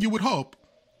you would hope.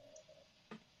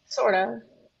 Sort of.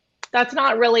 That's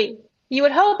not really, you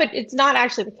would hope, but it's not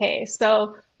actually the case.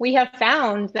 So we have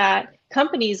found that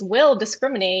companies will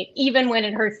discriminate even when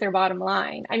it hurts their bottom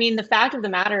line. I mean, the fact of the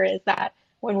matter is that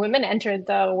when women entered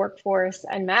the workforce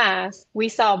en masse, we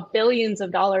saw billions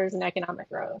of dollars in economic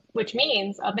growth, which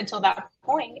means up until that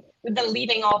point, we've been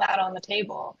leaving all that on the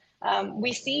table.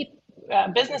 We see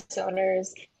business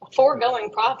owners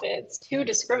foregoing profits to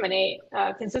discriminate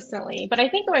consistently. But I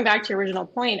think going back to your original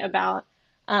point about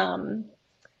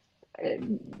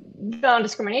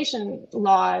non-discrimination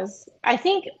laws, I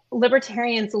think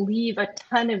libertarians leave a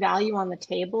ton of value on the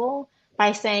table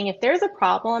by saying if there's a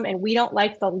problem and we don't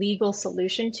like the legal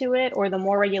solution to it or the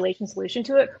more regulation solution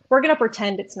to it, we're going to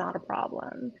pretend it's not a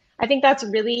problem. I think that's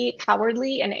really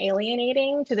cowardly and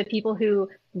alienating to the people who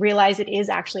realize it is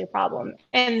actually a problem.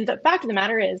 And the fact of the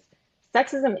matter is,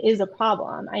 sexism is a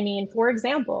problem. I mean, for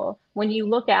example, when you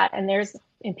look at, and there's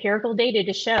empirical data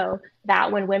to show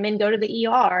that when women go to the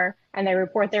ER and they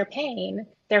report their pain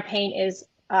is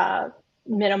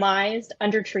minimized,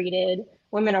 undertreated.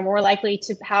 Women are more likely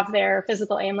to have their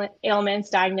physical ailments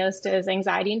diagnosed as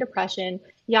anxiety and depression,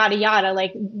 yada, yada.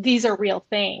 Like, these are real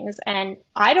things. And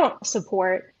I don't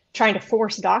support trying to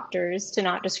force doctors to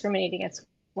not discriminate against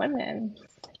women.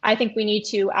 I think we need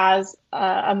to, as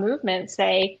a movement,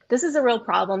 say, this is a real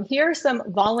problem. Here are some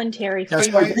voluntary Yes,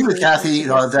 I agree with Kathy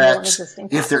that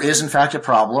if there is, in fact, a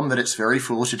problem, that it's very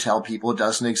foolish to tell people it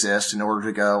doesn't exist in order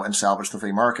to go and salvage the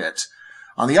free market.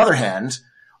 On the other hand,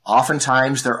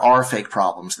 oftentimes there are fake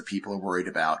problems that people are worried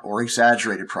about, or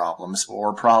exaggerated problems,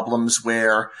 or problems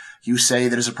where you say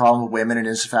that it's a problem of women and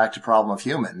it is, in fact, a problem of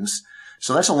humans.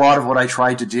 So that's a lot of what I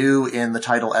tried to do in the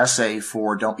title essay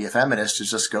for Don't Be a Feminist, is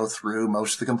just go through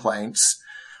most of the complaints.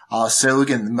 So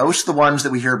again, most of the ones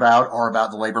that we hear about are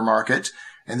about the labor market.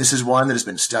 And this is one that has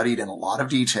been studied in a lot of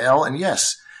detail. And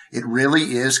yes, it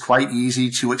really is quite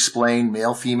easy to explain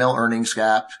male-female earnings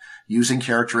gap using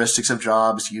characteristics of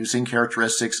jobs, using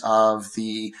characteristics of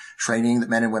the training that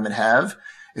men and women have.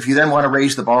 If you then want to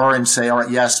raise the bar and say, all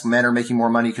right, yes, men are making more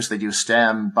money because they do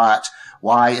STEM, but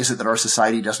why is it that our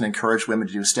society doesn't encourage women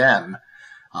to do STEM?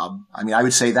 I mean, I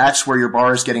would say that's where your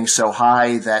bar is getting so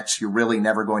high that you're really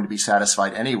never going to be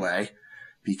satisfied anyway,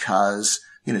 because,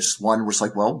 it's one where it's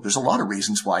like, well, there's a lot of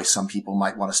reasons why some people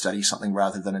might want to study something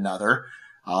rather than another.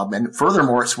 And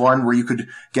furthermore, it's one where you could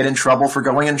get in trouble for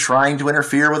going and trying to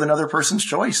interfere with another person's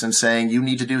choice and saying, you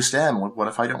need to do STEM. What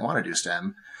if I don't want to do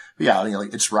STEM? But yeah,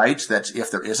 it's right that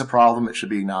if there is a problem, it should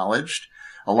be acknowledged.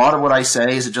 A lot of what I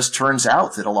say is it just turns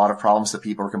out that a lot of problems that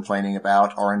people are complaining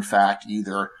about are in fact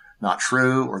either not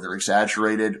true, or they're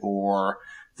exaggerated, or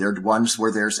they're ones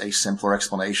where there's a simpler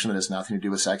explanation that has nothing to do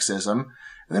with sexism.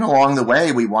 And then along the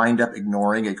way, we wind up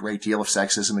ignoring a great deal of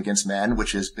sexism against men,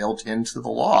 which is built into the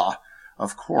law,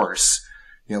 of course.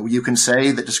 You can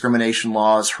say that discrimination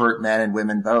laws hurt men and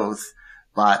women both,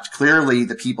 but clearly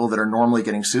the people that are normally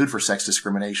getting sued for sex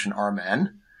discrimination are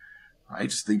men.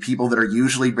 Right? The people that are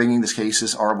usually bringing these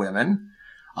cases are women.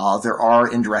 There are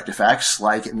indirect effects,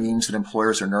 like it means that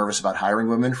employers are nervous about hiring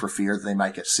women for fear that they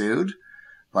might get sued.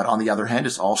 But on the other hand,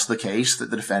 it's also the case that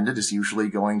the defendant is usually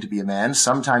going to be a man.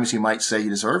 Sometimes you might say he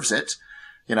deserves it.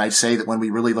 I'd say that when we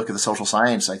really look at the social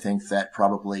science, I think that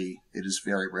probably it is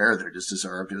very rare that it is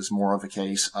deserved. It is more of a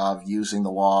case of using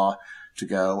the law to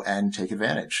go and take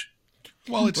advantage.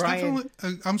 Well, it's Brian.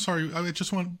 definitely, I'm sorry, I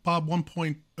just want, Bob, one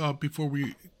point before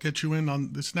we get you in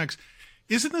on this next.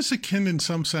 Isn't this akin in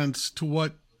some sense to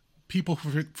what people,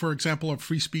 for example, are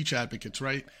free speech advocates,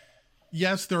 right?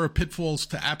 Yes, there are pitfalls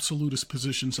to absolutist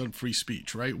positions on free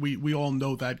speech, right? We all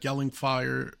know that, yelling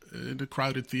fire in a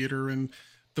crowded theater and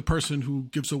the person who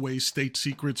gives away state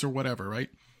secrets or whatever, right?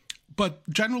 But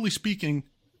generally speaking,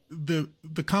 the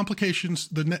complications,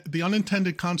 the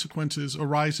unintended consequences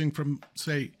arising from,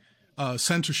 say,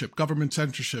 censorship, government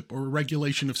censorship, or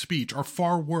regulation of speech are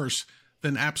far worse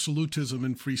than absolutism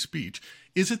in free speech.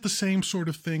 Is it the same sort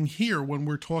of thing here when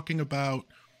we're talking about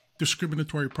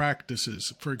discriminatory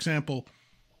practices? For example,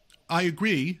 I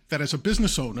agree that as a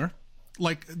business owner,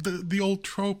 like the old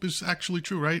trope is actually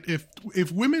true, right?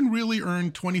 If women really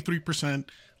earn 23%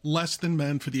 less than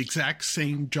men for the exact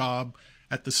same job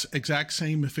at the exact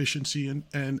same efficiency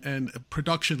and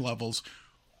production levels,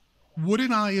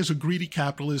 wouldn't I, as a greedy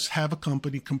capitalist, have a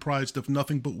company comprised of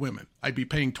nothing but women? I'd be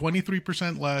paying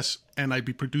 23% less, and I'd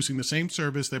be producing the same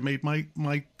service that made my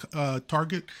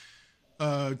target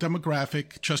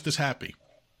demographic just as happy,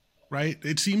 right?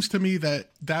 It seems to me that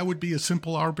would be a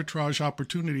simple arbitrage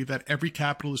opportunity that every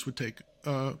capitalist would take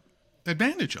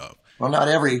advantage of. Well, not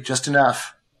every, just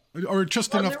enough. or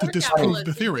just enough to there were disprove the capitalists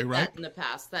who theory, did right? that in the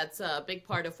past. That's a big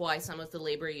part of why some of the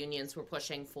labor unions were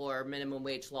pushing for minimum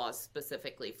wage laws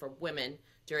specifically for women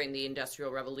during the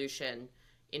Industrial Revolution,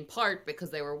 in part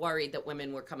because they were worried that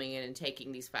women were coming in and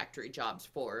taking these factory jobs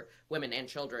for women and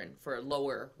children for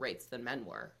lower rates than men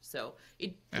were. So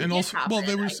it did also, happen. well,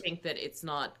 there was, I think that it's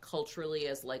not culturally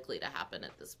as likely to happen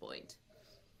at this point.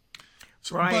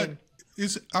 so, Brian,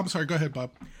 I'm sorry, go ahead,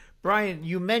 Bob. Brian,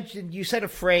 you said a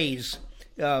phrase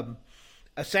a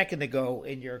second ago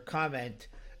in your comment.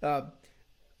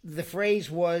 The phrase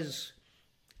was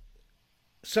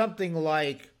something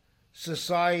like,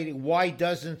 society, why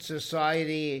doesn't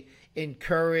society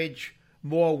encourage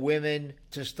more women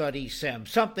to study STEM?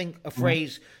 A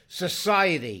phrase,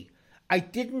 society. I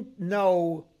didn't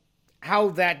know how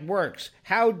that works.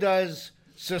 How does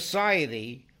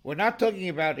society, we're not talking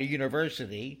about a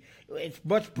university, it's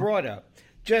much broader.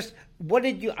 Just,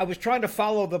 I was trying to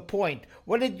follow the point.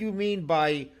 What did you mean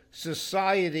by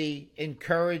society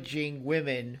encouraging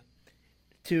women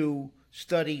to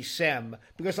study STEM?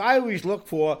 Because I always look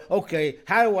for, okay,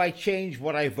 how do I change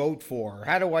what I vote for?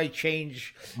 How do I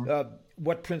change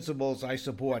what principles I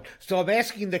support? So I'm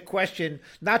asking the question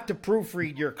not to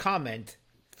proofread your comment,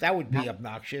 that would be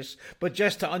obnoxious, but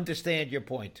just to understand your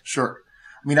point. Sure.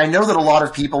 I mean, I know that a lot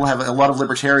of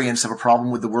libertarians have a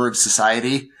problem with the word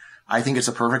society. I think it's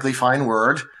a perfectly fine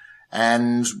word.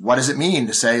 And what does it mean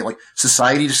to say, like,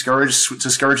 society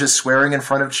discourages swearing in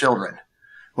front of children?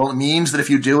 Well, it means that if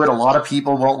you do it, a lot of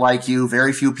people won't like you.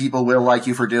 Very few people will like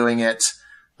you for doing it.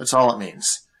 That's all it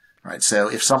means, right? So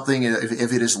if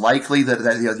it is likely that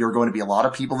there are going to be a lot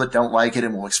of people that don't like it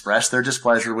and will express their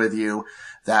displeasure with you,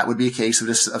 that would be a case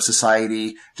of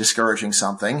society discouraging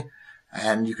something.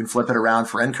 And you can flip it around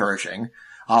for encouraging.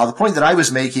 The point that I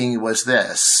was making was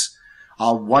this.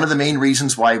 One of the main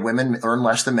reasons why women earn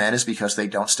less than men is because they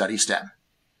don't study STEM.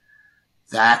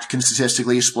 That can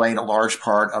statistically explain a large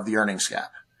part of the earnings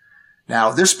gap.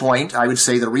 Now, at this point, I would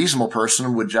say the reasonable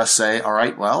person would just say, all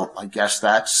right, well, I guess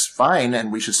that's fine,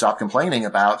 and we should stop complaining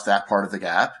about that part of the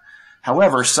gap.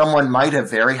 However, someone might have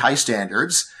very high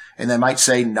standards, and they might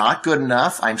say, not good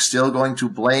enough. I'm still going to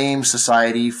blame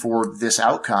society for this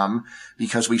outcome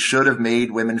because we should have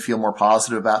made women feel more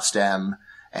positive about STEM,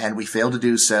 and we failed to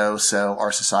do so, so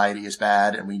our society is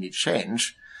bad and we need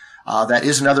change. That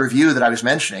is another view that I was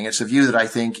mentioning. It's a view that I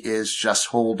think is just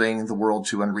holding the world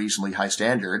to unreasonably high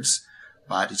standards,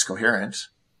 but it's coherent.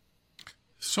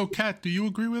 So, Kat, do you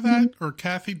agree with that? Or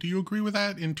Kathy, do you agree with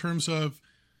that in terms of,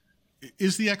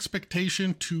 is the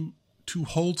expectation to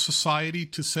hold society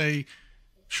to say,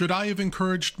 should I have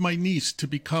encouraged my niece to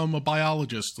become a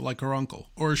biologist like her uncle?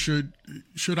 Or should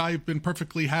I have been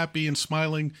perfectly happy and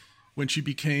smiling when she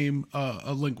became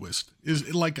a linguist? Is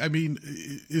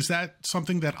that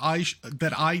something that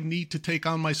I need to take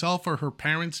on myself, or her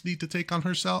parents need to take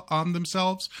on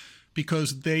themselves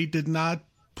because they did not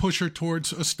push her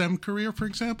towards a STEM career, for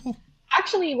example?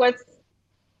 Actually, what's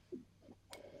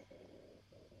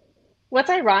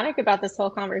ironic about this whole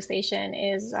conversation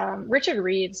is Richard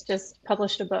Reeves just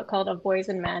published a book called Of Boys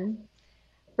and Men.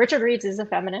 Richard Reeves is a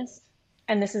feminist,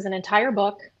 and this is an entire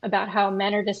book about how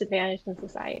men are disadvantaged in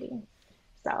society.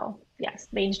 So yes,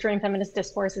 mainstream feminist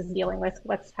discourse is dealing with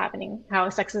what's happening, how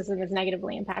sexism is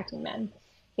negatively impacting men,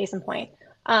 case in point.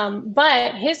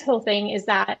 But his whole thing is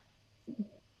that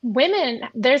women,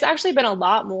 there's actually been a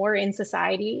lot more in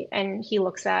society, and he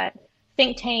looks at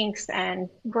think tanks and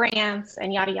grants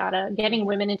and yada yada, getting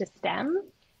women into STEM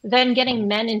than getting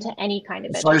men into any kind of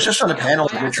education. So I was just on a panel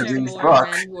with Richard Reeves' book.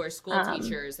 Men who are school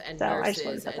teachers and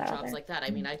nurses and jobs like that.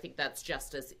 I mean, I think that's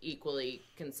just as equally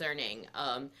concerning.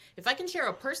 If I can share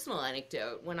a personal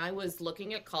anecdote, when I was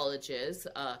looking at colleges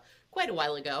quite a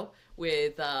while ago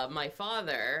with my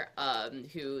father,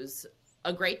 who's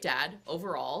a great dad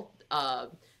overall.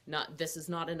 This is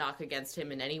not a knock against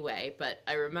him in any way, but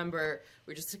I remember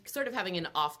we're just sort of having an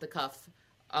off-the-cuff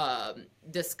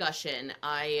discussion.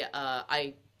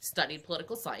 I studied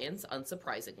political science,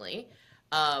 unsurprisingly,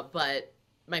 but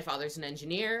my father's an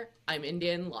engineer. I'm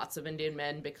Indian. Lots of Indian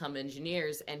men become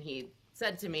engineers, and he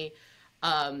said to me,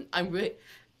 and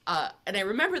I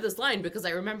remember this line because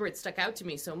I remember it stuck out to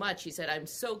me so much. He said, "I'm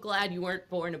so glad you weren't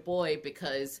born a boy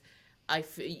because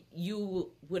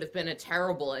you would have been a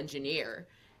terrible engineer."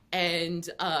 And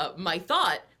my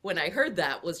thought when I heard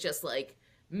that was just like,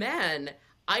 man,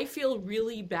 I feel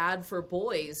really bad for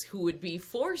boys who would be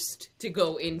forced to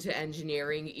go into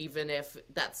engineering, even if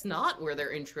that's not where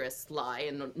their interests lie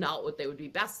and not what they would be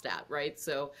best at, right?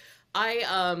 So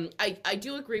I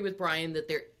do agree with Brian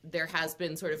that there has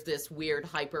been sort of this weird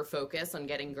hyper focus on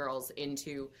getting girls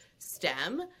into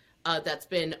STEM. that's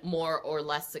been more or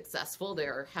less successful.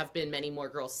 There have been many more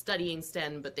girls studying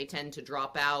STEM, but they tend to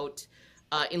drop out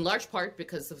in large part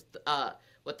because of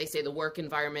what they say the work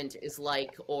environment is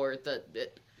like, or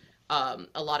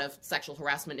a lot of sexual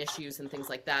harassment issues and things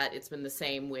like that. It's been the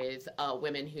same with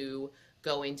women who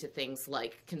go into things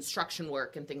like construction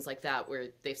work and things like that, where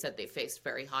they've said they faced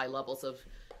very high levels of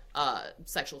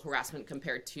sexual harassment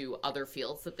compared to other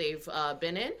fields that they've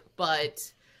been in.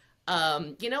 But,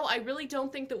 I really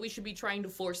don't think that we should be trying to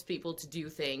force people to do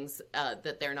things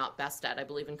that they're not best at. I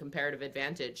believe in comparative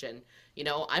advantage. And,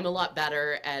 I'm a lot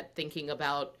better at thinking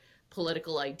about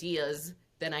political ideas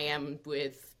than I am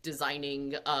with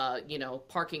designing,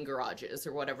 parking garages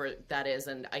or whatever that is.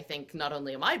 And I think not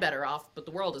only am I better off, but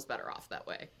the world is better off that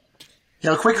way.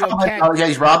 Yeah, a quick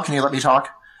comment. Rob, can you let me talk?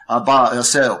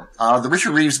 The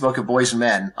Richard Reeves book of Boys and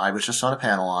Men, I was just on a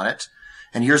panel on it.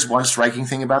 And here's one striking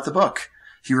thing about the book.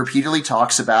 He repeatedly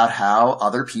talks about how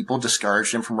other people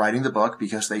discouraged him from writing the book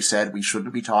because they said we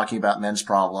shouldn't be talking about men's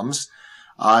problems.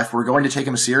 If we're going to take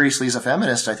him seriously as a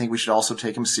feminist, I think we should also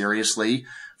take him seriously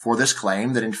for this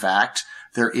claim that, in fact,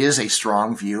 there is a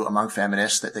strong view among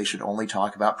feminists that they should only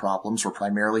talk about problems or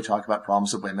primarily talk about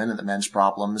problems of women, and that men's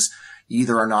problems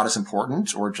either are not as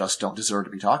important or just don't deserve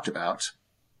to be talked about.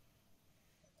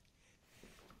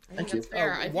 Thank you.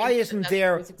 Why isn't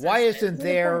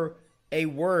there a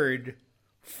word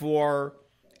for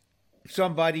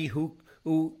somebody who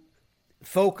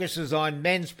focuses on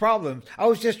men's problems? I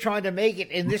was just trying to make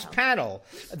it in this panel.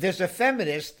 There's a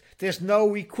feminist. There's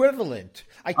no equivalent.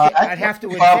 I'd have to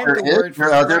invent the word for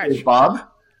there is, Bob.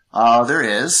 There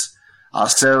is.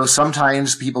 So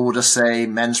sometimes people will just say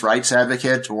men's rights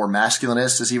advocate or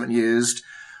masculinist is even used.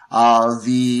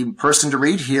 The person to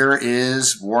read here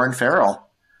is Warren Farrell,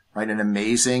 right? An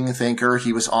amazing thinker.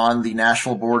 He was on the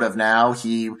national board of NOW.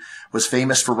 He was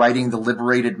famous for writing The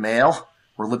Liberated Male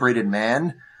or Liberated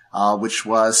Man, which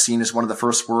was seen as one of the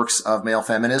first works of male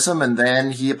feminism. And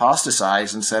then he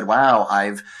apostatized and said, wow,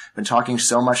 I've been talking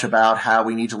so much about how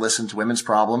we need to listen to women's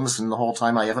problems, and the whole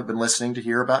time I haven't been listening to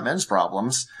hear about men's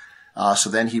problems. So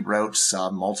then he wrote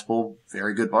multiple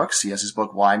very good books. He has his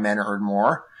book, Why Men Earn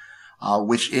More,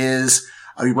 which is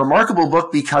a remarkable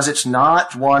book because it's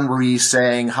not one where he's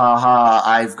saying, ha ha,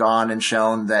 I've gone and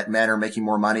shown that men are making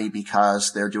more money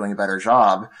because they're doing a better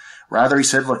job. Rather, he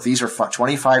said, look, these are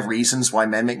 25 reasons why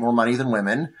men make more money than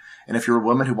women. And if you're a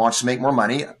woman who wants to make more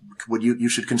money, you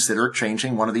should consider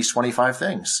changing one of these 25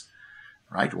 things,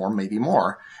 right? Or maybe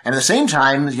more. And at the same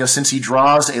time, since he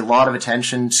draws a lot of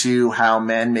attention to how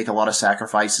men make a lot of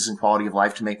sacrifices in quality of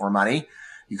life to make more money,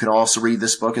 you could also read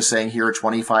this book as saying, here are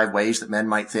 25 ways that men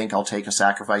might think I'll take a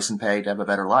sacrifice and pay to have a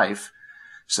better life.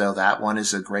 So that one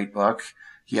is a great book.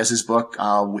 He has his book,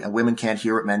 Women Can't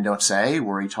Hear What Men Don't Say,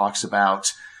 where he talks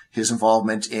about his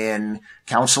involvement in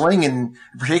counseling. And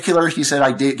in particular, he said,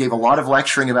 I gave a lot of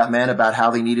lecturing about men about how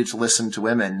they needed to listen to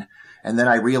women. And then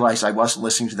I realized I wasn't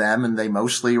listening to them, and they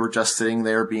mostly were just sitting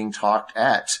there being talked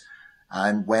at.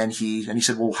 And he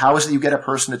said, well, how is it you get a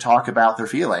person to talk about their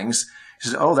feelings? He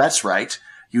said, oh, that's right.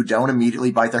 You don't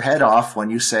immediately bite their head off when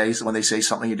they say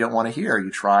something you don't want to hear.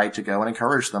 You try to go and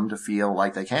encourage them to feel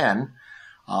like they can.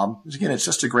 Again, it's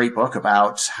just a great book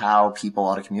about how people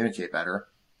ought to communicate better.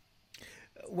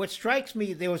 What strikes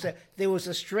me, there was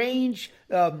a strange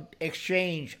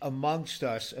exchange amongst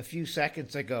us a few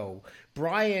seconds ago.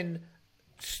 Brian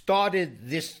started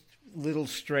this little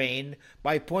strain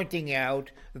by pointing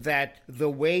out that the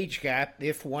wage gap,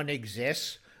 if one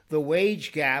exists, the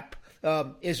wage gap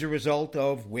is a result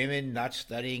of women not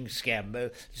studying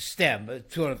STEM,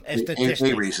 sort of a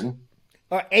statistic. A reason.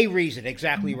 A reason,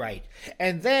 exactly right.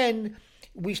 And then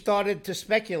we started to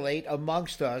speculate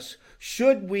amongst us,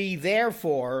 should we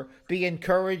therefore be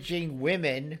encouraging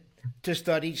women to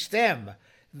study STEM?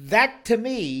 That, to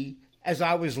me, as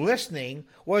I was listening,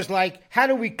 was like, how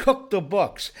do we cook the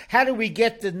books? How do we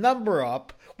get the number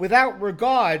up without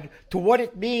regard to what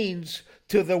it means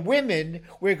to the women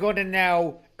we're going to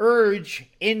now urge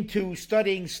into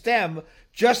studying STEM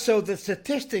just so the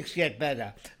statistics get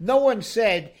better? No one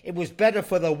said it was better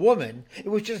for the woman. It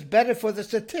was just better for the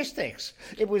statistics.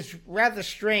 It was rather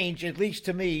strange, at least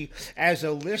to me, as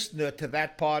a listener to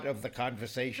that part of the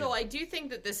conversation. So I do think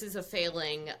that this is a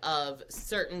failing of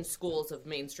certain schools of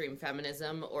mainstream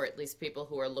feminism, or at least people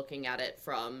who are looking at it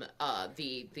from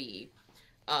the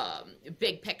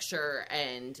big picture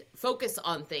and focus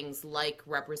on things like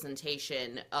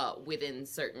representation within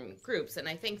certain groups. And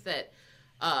I think that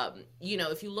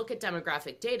if you look at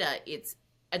demographic data, it's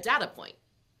a data point,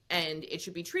 and it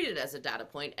should be treated as a data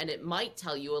point, and it might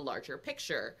tell you a larger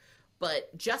picture.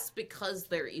 But just because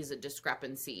there is a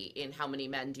discrepancy in how many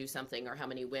men do something or how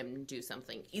many women do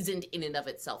something isn't in and of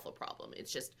itself a problem.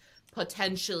 It's just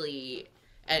potentially,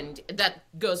 and that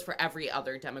goes for every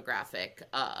other demographic.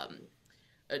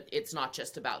 It's not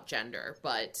just about gender,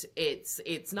 but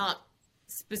it's not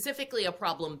specifically a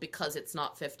problem because it's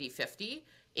not 50-50.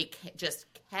 It just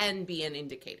can be an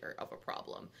indicator of a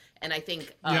problem. And I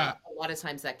think a lot of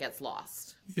times that gets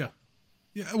lost. Yeah.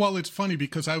 Yeah, well, it's funny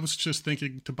because I was just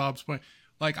thinking, to Bob's point,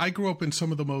 like I grew up in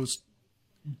some of the most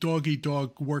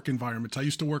dog-eat-dog work environments. I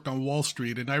used to work on Wall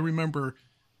Street, and I remember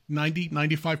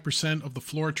 95% of the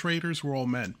floor traders were all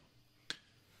men.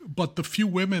 But the few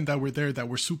women that were there that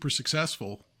were super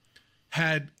successful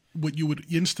had what you would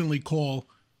instantly call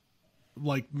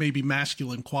like maybe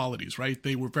masculine qualities, right?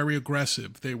 They were very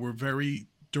aggressive. They were very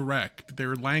direct.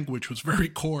 Their language was very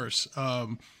coarse.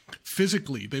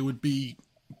 Physically, they would be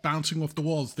bouncing off the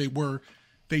walls.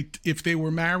 If they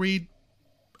were married,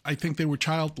 I think they were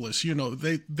childless. You know,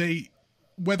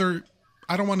 whether,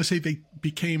 I don't want to say they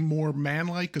became more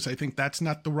manlike, because I think that's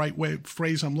not the right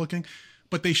phrase I'm looking,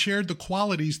 but they shared the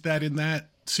qualities that in that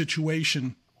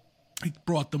situation it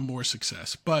brought them more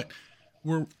success. But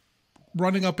we're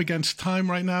running up against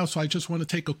time right now, so I just want to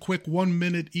take a quick 1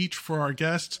 minute each for our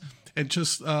guests, and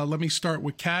just let me start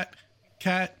with Kat.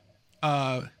 Kat,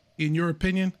 in your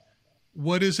opinion,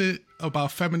 what is it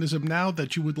about feminism now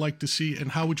that you would like to see,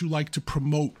 and how would you like to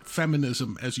promote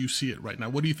feminism as you see it right now?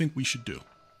 What do you think we should do?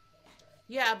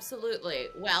 Yeah, absolutely.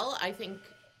 Well, I think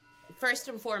first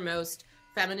and foremost,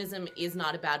 feminism is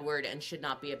not a bad word and should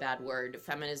not be a bad word.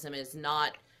 Feminism is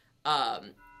not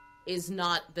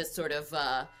this sort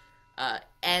of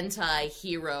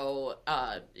anti-hero,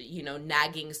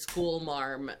 nagging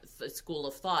school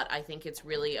of thought. I think it's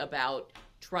really about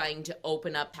trying to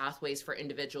open up pathways for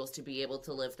individuals to be able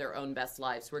to live their own best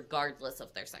lives, regardless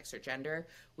of their sex or gender.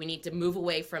 We need to move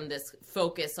away from this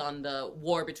focus on the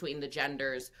war between the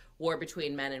genders, war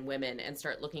between men and women, and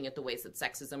start looking at the ways that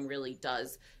sexism really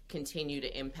does continue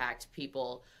to impact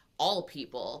people, all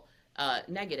people,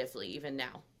 negatively, even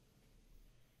now.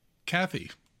 Kathy.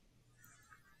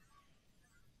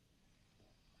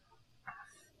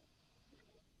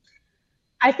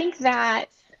 I think that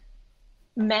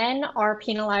men are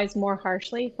penalized more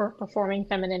harshly for performing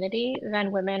femininity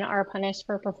than women are punished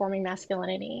for performing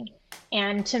masculinity.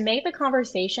 And to make the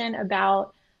conversation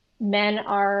about men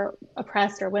are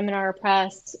oppressed or women are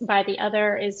oppressed by the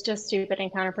other is just stupid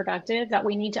and counterproductive, that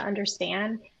we need to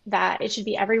understand that it should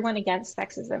be everyone against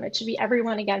sexism. It should be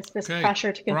everyone against this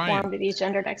pressure to conform to these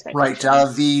gendered expectations.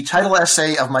 Right. The title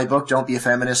essay of my book, Don't Be a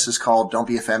Feminist, is called Don't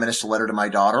Be a Feminist, a Letter to My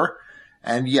Daughter.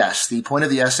 And yes, the point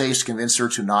of the essay is to convince her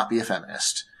to not be a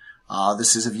feminist.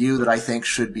 This is a view that I think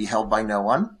should be held by no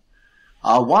one.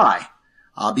 Why?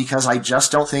 Because I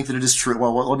just don't think that it is true.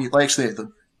 Well, let me say,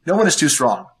 no one is too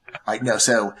strong. Right? No.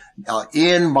 So,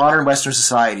 in modern Western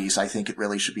societies, I think it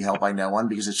really should be held by no one,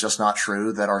 because it's just not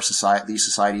true that these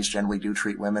societies generally do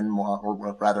treat women more,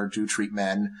 or rather do treat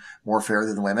men more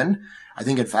fairly than women. I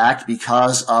think, in fact,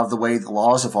 because of the way the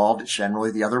laws evolved, it's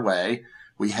generally the other way.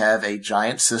 We have a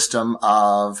giant system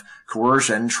of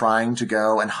coercion trying to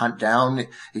go and hunt down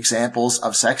examples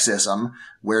of sexism,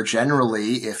 where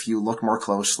generally, if you look more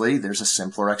closely, there's a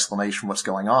simpler explanation of what's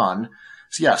going on.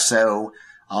 So, yeah,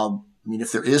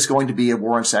 if there is going to be a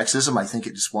war on sexism, I think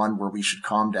it's one where we should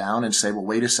calm down and say, well,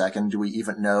 wait a second, do we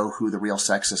even know who the real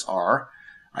sexists are?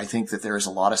 I think that there is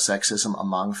a lot of sexism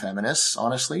among feminists,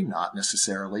 honestly, not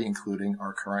necessarily including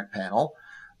our current panel,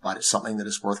 but it's something that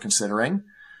is worth considering.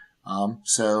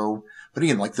 But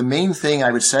again, the main thing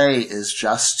I would say is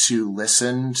just to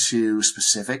listen to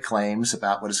specific claims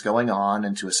about what is going on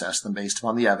and to assess them based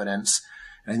upon the evidence.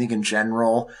 And I think in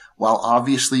general, while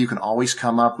obviously you can always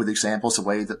come up with examples of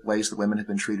ways that women have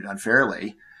been treated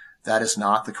unfairly, that is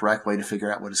not the correct way to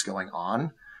figure out what is going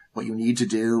on. What you need to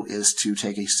do is to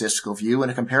take a statistical view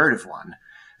and a comparative one.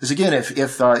 Because again, if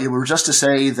it were just to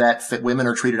say that women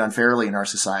are treated unfairly in our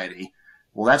society,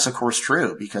 well, that's of course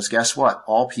true, because guess what?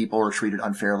 All people are treated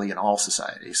unfairly in all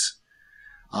societies.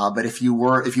 But if you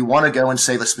want to go and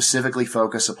say, let's specifically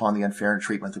focus upon the unfair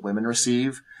treatment that women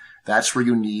receive, that's where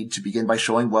you need to begin by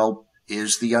showing, well,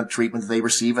 is the treatment that they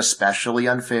receive especially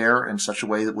unfair in such a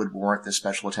way that would warrant this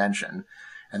special attention?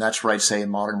 And that's where I'd say in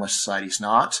modern West societies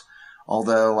not.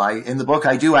 Although in the book,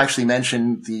 I do actually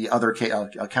mention the other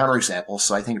counterexamples.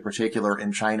 So I think in particular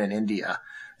in China and India,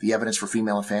 the evidence for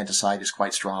female infanticide is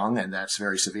quite strong, and that's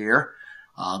very severe.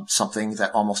 Something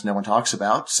that almost no one talks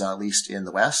about, at least in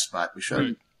the West, but we should.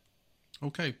 Right.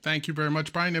 Okay. Thank you very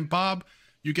much, Brian. And Bob,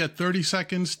 you get 30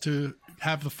 seconds to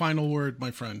have the final word, my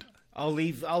friend. I'll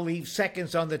leave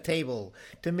seconds on the table.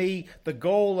 To me, the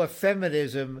goal of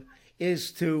feminism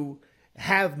is to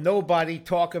have nobody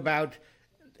talk about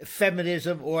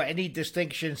feminism or any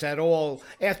distinctions at all.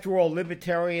 After all,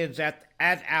 libertarians at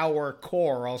our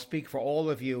core, I'll speak for all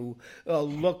of you,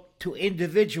 look to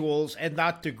individuals and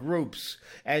not to groups.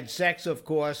 And sex, of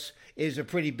course, is a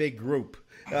pretty big group.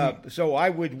 So I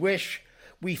would wish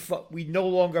we no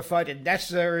longer find it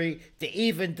necessary to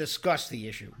even discuss the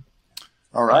issue.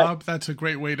 All right. Bob, that's a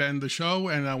great way to end the show.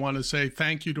 And I want to say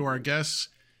thank you to our guests,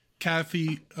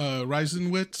 Kathy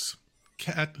Reisenwitz,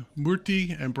 Kat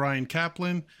Murti, and Brian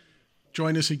Kaplan.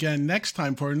 Join us again next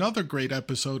time for another great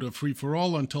episode of Free for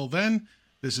All. Until then,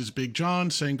 this is Big John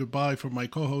saying goodbye from my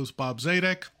co-host Bob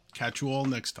Zadek. Catch you all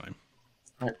next time.